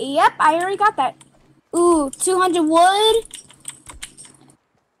 And yep, I already got that. Ooh, 200 wood.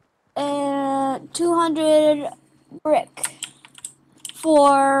 200 brick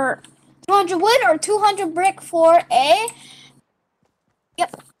for 200 wood or 200 brick for a.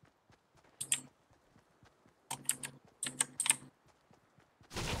 Yep.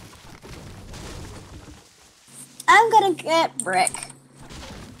 I'm gonna get brick.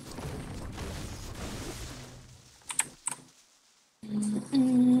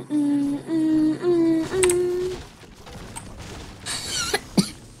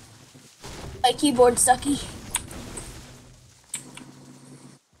 My keyboard sucky.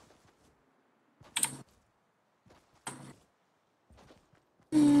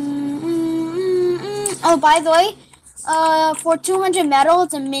 Oh, by the way, for 200 metal,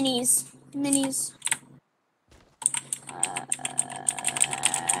 it's a minis. Minis.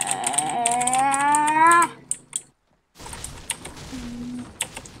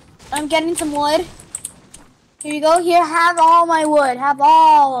 I'm getting some wood. Here you go. Here, have all my wood. Have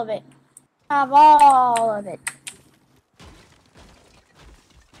all of it. Have all of it.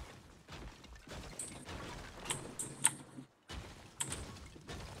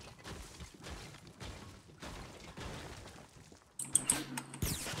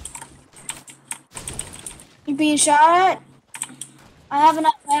 You being shot at? I have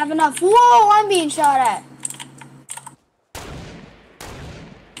enough. I have enough. Whoa, I'm being shot at.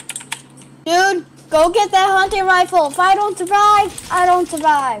 Dude, go get that hunting rifle. If I don't survive, I don't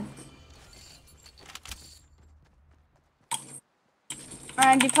survive.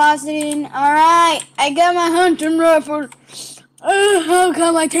 I'm depositing. Alright, I got my hunting rifle. How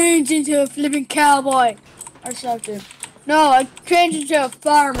come I changed into a flipping cowboy or something? No, I changed into a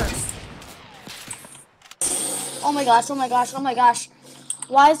farmer. Oh my gosh, oh my gosh, oh my gosh.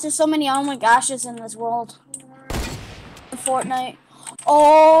 Why is there so many oh my goshes in this world? Fortnite.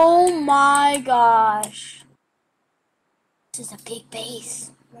 Oh my gosh. This is a big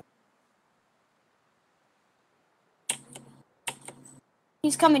base.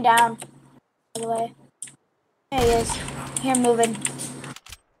 He's coming down, by the way. There he is. Here, moving.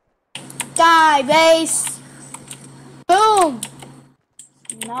 Die, base! Boom!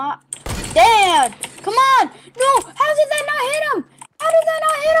 Not dead! Come on! No! How did that not hit him? How did that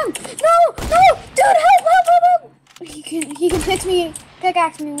not hit him? No! No! Dude, help! Help! Help! Help! He can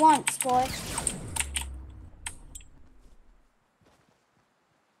pickaxe me once, boy.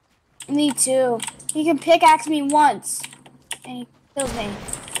 Me too. He can pickaxe me once. And he kills me.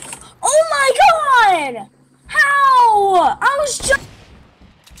 Oh my god! How? I was just...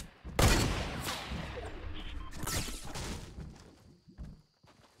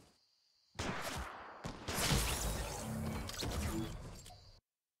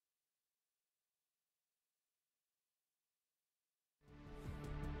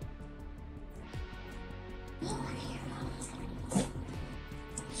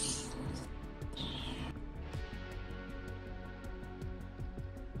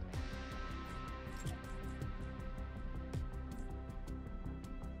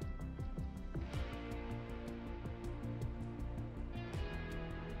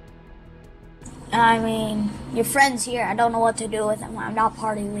 I mean, your friend's here. I don't know what to do with him. I'm not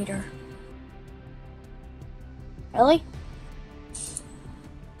party leader. Really?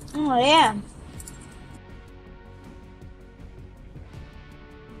 Oh, yeah.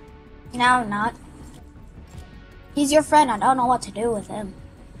 No, I'm not. He's your friend. I don't know what to do with him.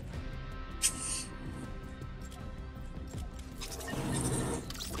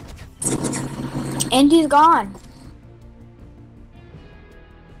 And he's gone.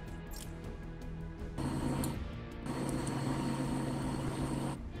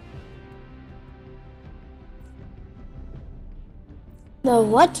 The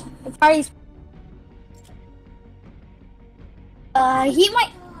what? The party's...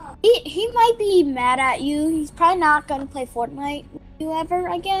 he might be mad at you. He's probably not gonna play Fortnite with you ever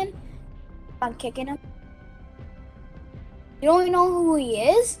again. I'm kicking him. You don't even know who he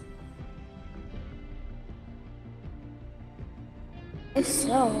is? If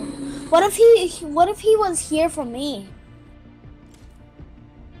so, what if he was here for me?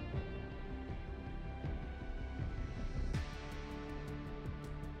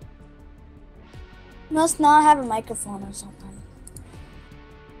 Must not have a microphone or something.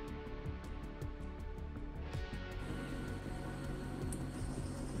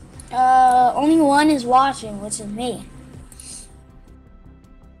 Only one is watching, which is me.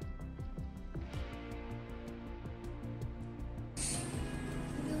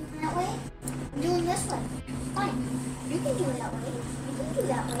 way. Fine. You can do it that way. You can do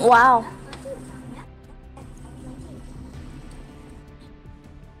that way. Wow.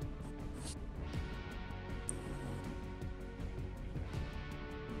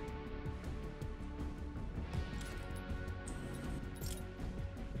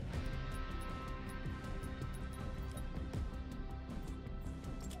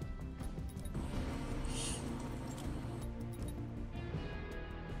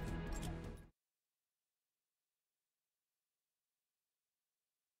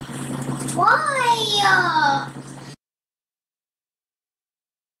 Why?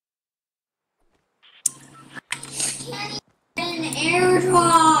 Can't even an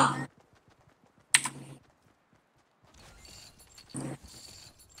airdrop.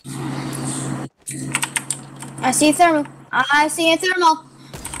 I see thermal. I see a thermal.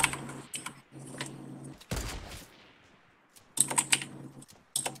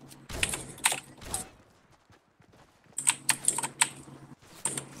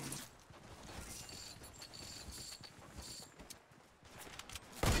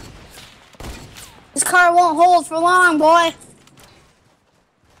 This car won't hold for long, boy.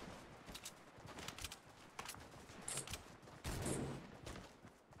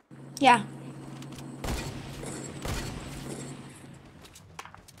 Yeah.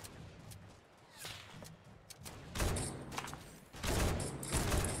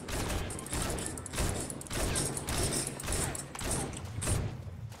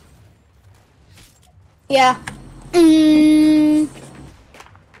 Yeah. Mm.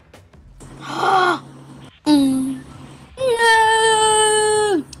 Mm.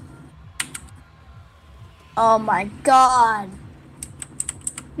 No. Oh my god.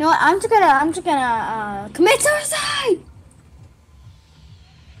 You know what? I'm just gonna commit suicide.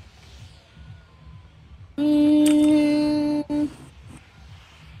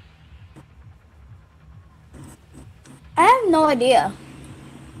 I have no idea.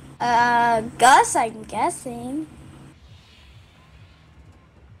 Gus, I'm guessing.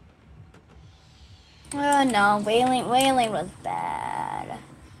 Oh no, whaling was bad.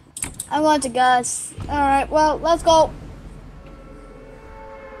 I want to Gus. Alright, well, let's go.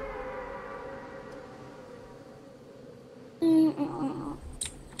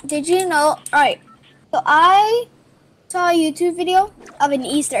 Did you know? Alright, so I saw a YouTube video of an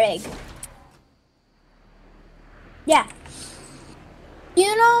Easter egg. Yeah.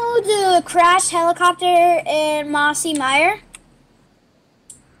 You know the crashed helicopter in Mossy Mire?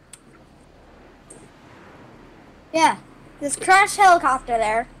 Yeah, this crashed helicopter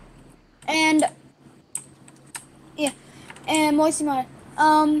there. And yeah, and Mossy Mire.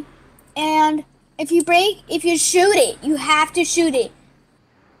 And if you shoot it, you have to shoot it.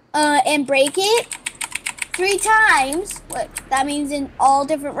 And break it 3 times. What that means in all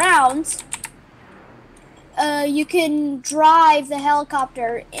different rounds. You can drive the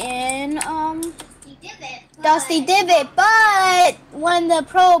helicopter in Dusty Divot, but when the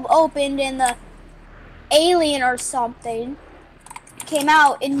probe opened and the alien or something came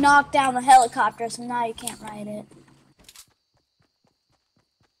out, it knocked down the helicopter, so now you can't ride it.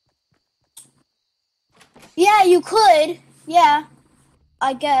 Yeah, you could. Yeah,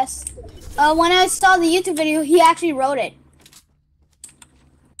 I guess. When I saw the YouTube video, he actually wrote it.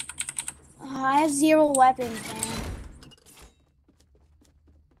 I have 0 weapons, man.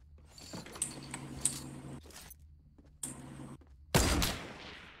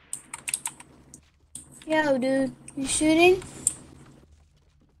 Yo, dude, you shooting?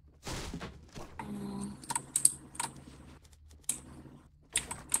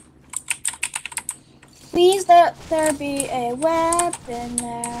 Please let there be a weapon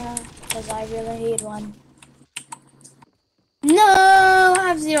there, because I really need one. No, I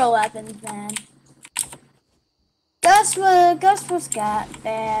have 0 weapons, man. Gus was got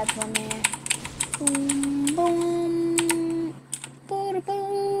bad for me. Boom, boom, boom,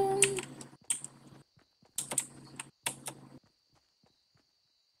 boom.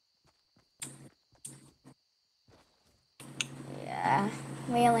 Yeah,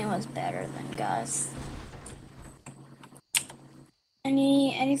 Whaling was better than Gus.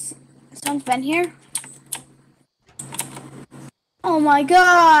 Someone's been here? Oh my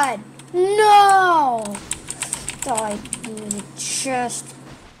god! No! Died in the chest.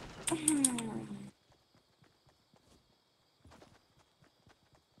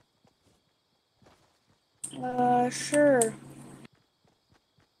 Sure.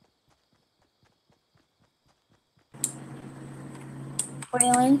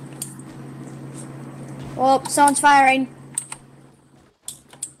 Whaling. Oh, someone's firing.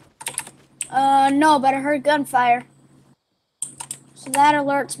 No, but I heard gunfire. So that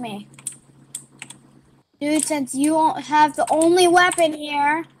alerts me. Dude, since you don't have the only weapon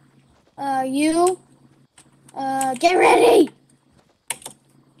here, get ready!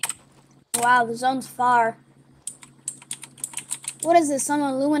 Wow, the zone's far. What is this, some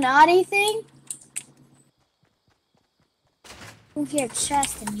Illuminati thing? Oh, here,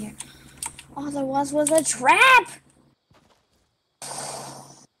 chest in here. All there was a trap!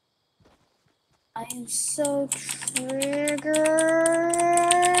 I am so triggered.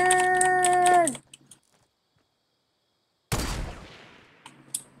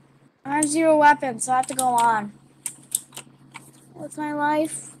 I have 0 weapons, so I have to go on. What's my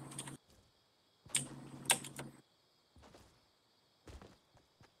life?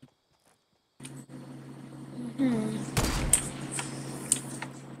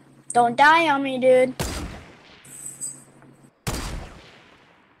 Don't die on me, dude.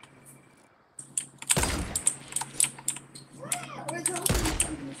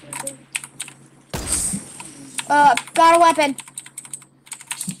 Got a weapon.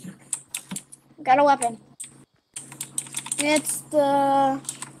 Got a weapon. It's the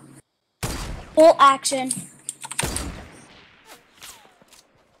bolt action.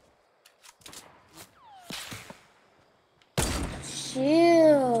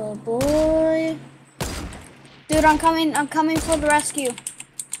 Chill, boy. Dude, I'm coming for the rescue.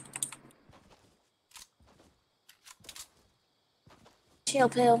 Chill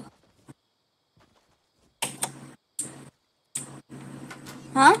pill.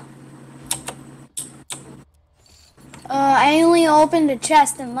 Huh? I only opened the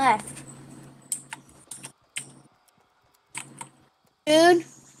chest and left. Dude,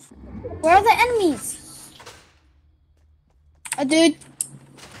 where are the enemies? Dude.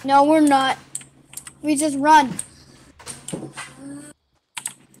 No, we're not. We just run.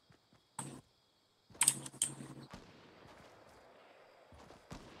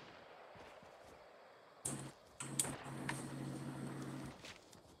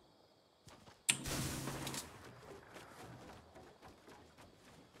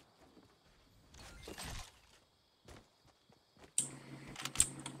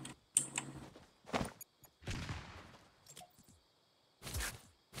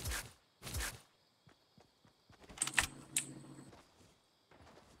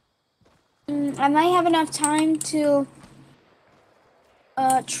 I might have enough time to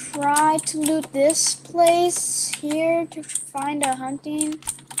try to loot this place here to find a hunting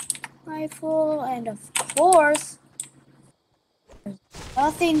rifle, and of course, there's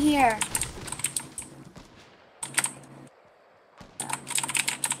nothing here.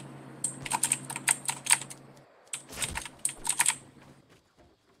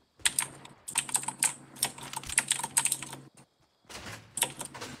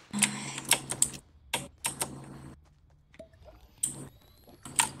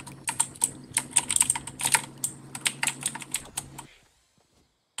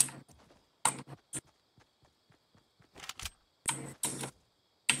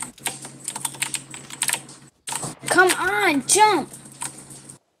 Come on, jump!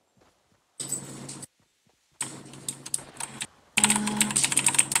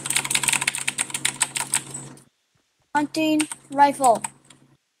 Hunting rifle.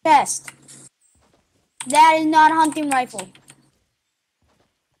 Chest. That is not a hunting rifle.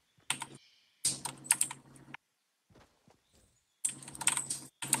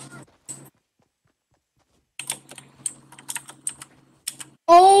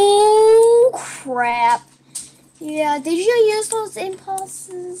 Oh, crap. Yeah, did you use those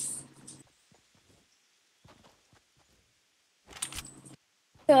impulses?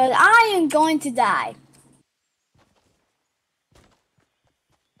 Good, I am going to die.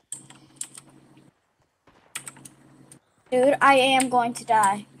 Dude, I am going to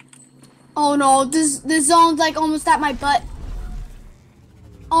die. Oh no, this zone's like almost at my butt.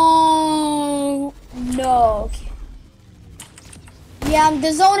 Oh no. Yeah,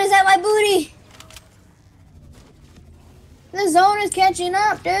 the zone is at my booty. The zone is catching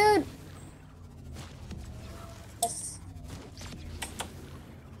up, dude. Yes.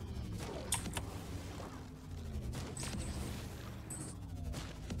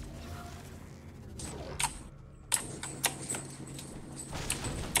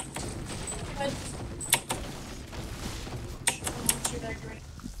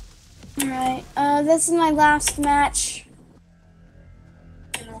 Alright, this is my last match.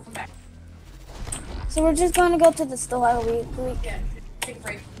 And then we'll come back. So we're just gonna go to the store. Yeah, take a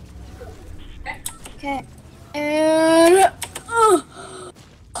break. Okay. Okay. And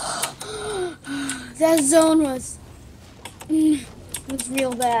that zone was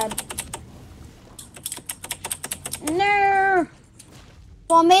real bad. No.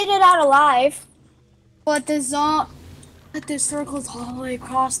 Well, I made it out alive. But the circle's all the way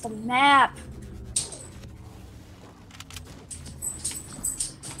across the map.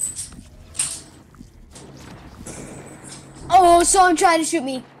 Oh, someone tried to shoot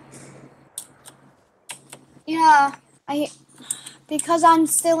me. Yeah, because I'm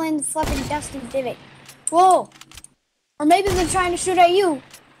still in the flipping dusty divot. Whoa. Or maybe they're trying to shoot at you.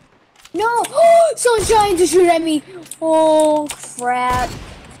 No, someone's trying to shoot at me. Oh, crap.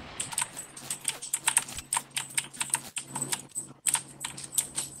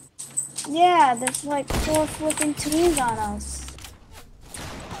 Yeah, there's like 4 flipping teams on us.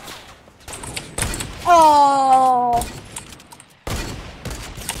 Oh.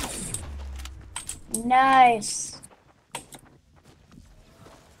 Nice.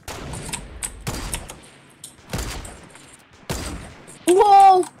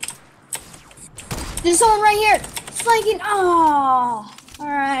 Whoa. There's someone right here. Flanking. Oh.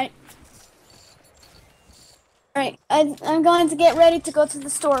 Alright. Alright, I'm going to get ready to go to the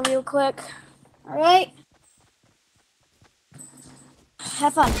store real quick. Alright?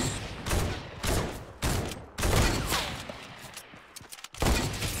 Have fun.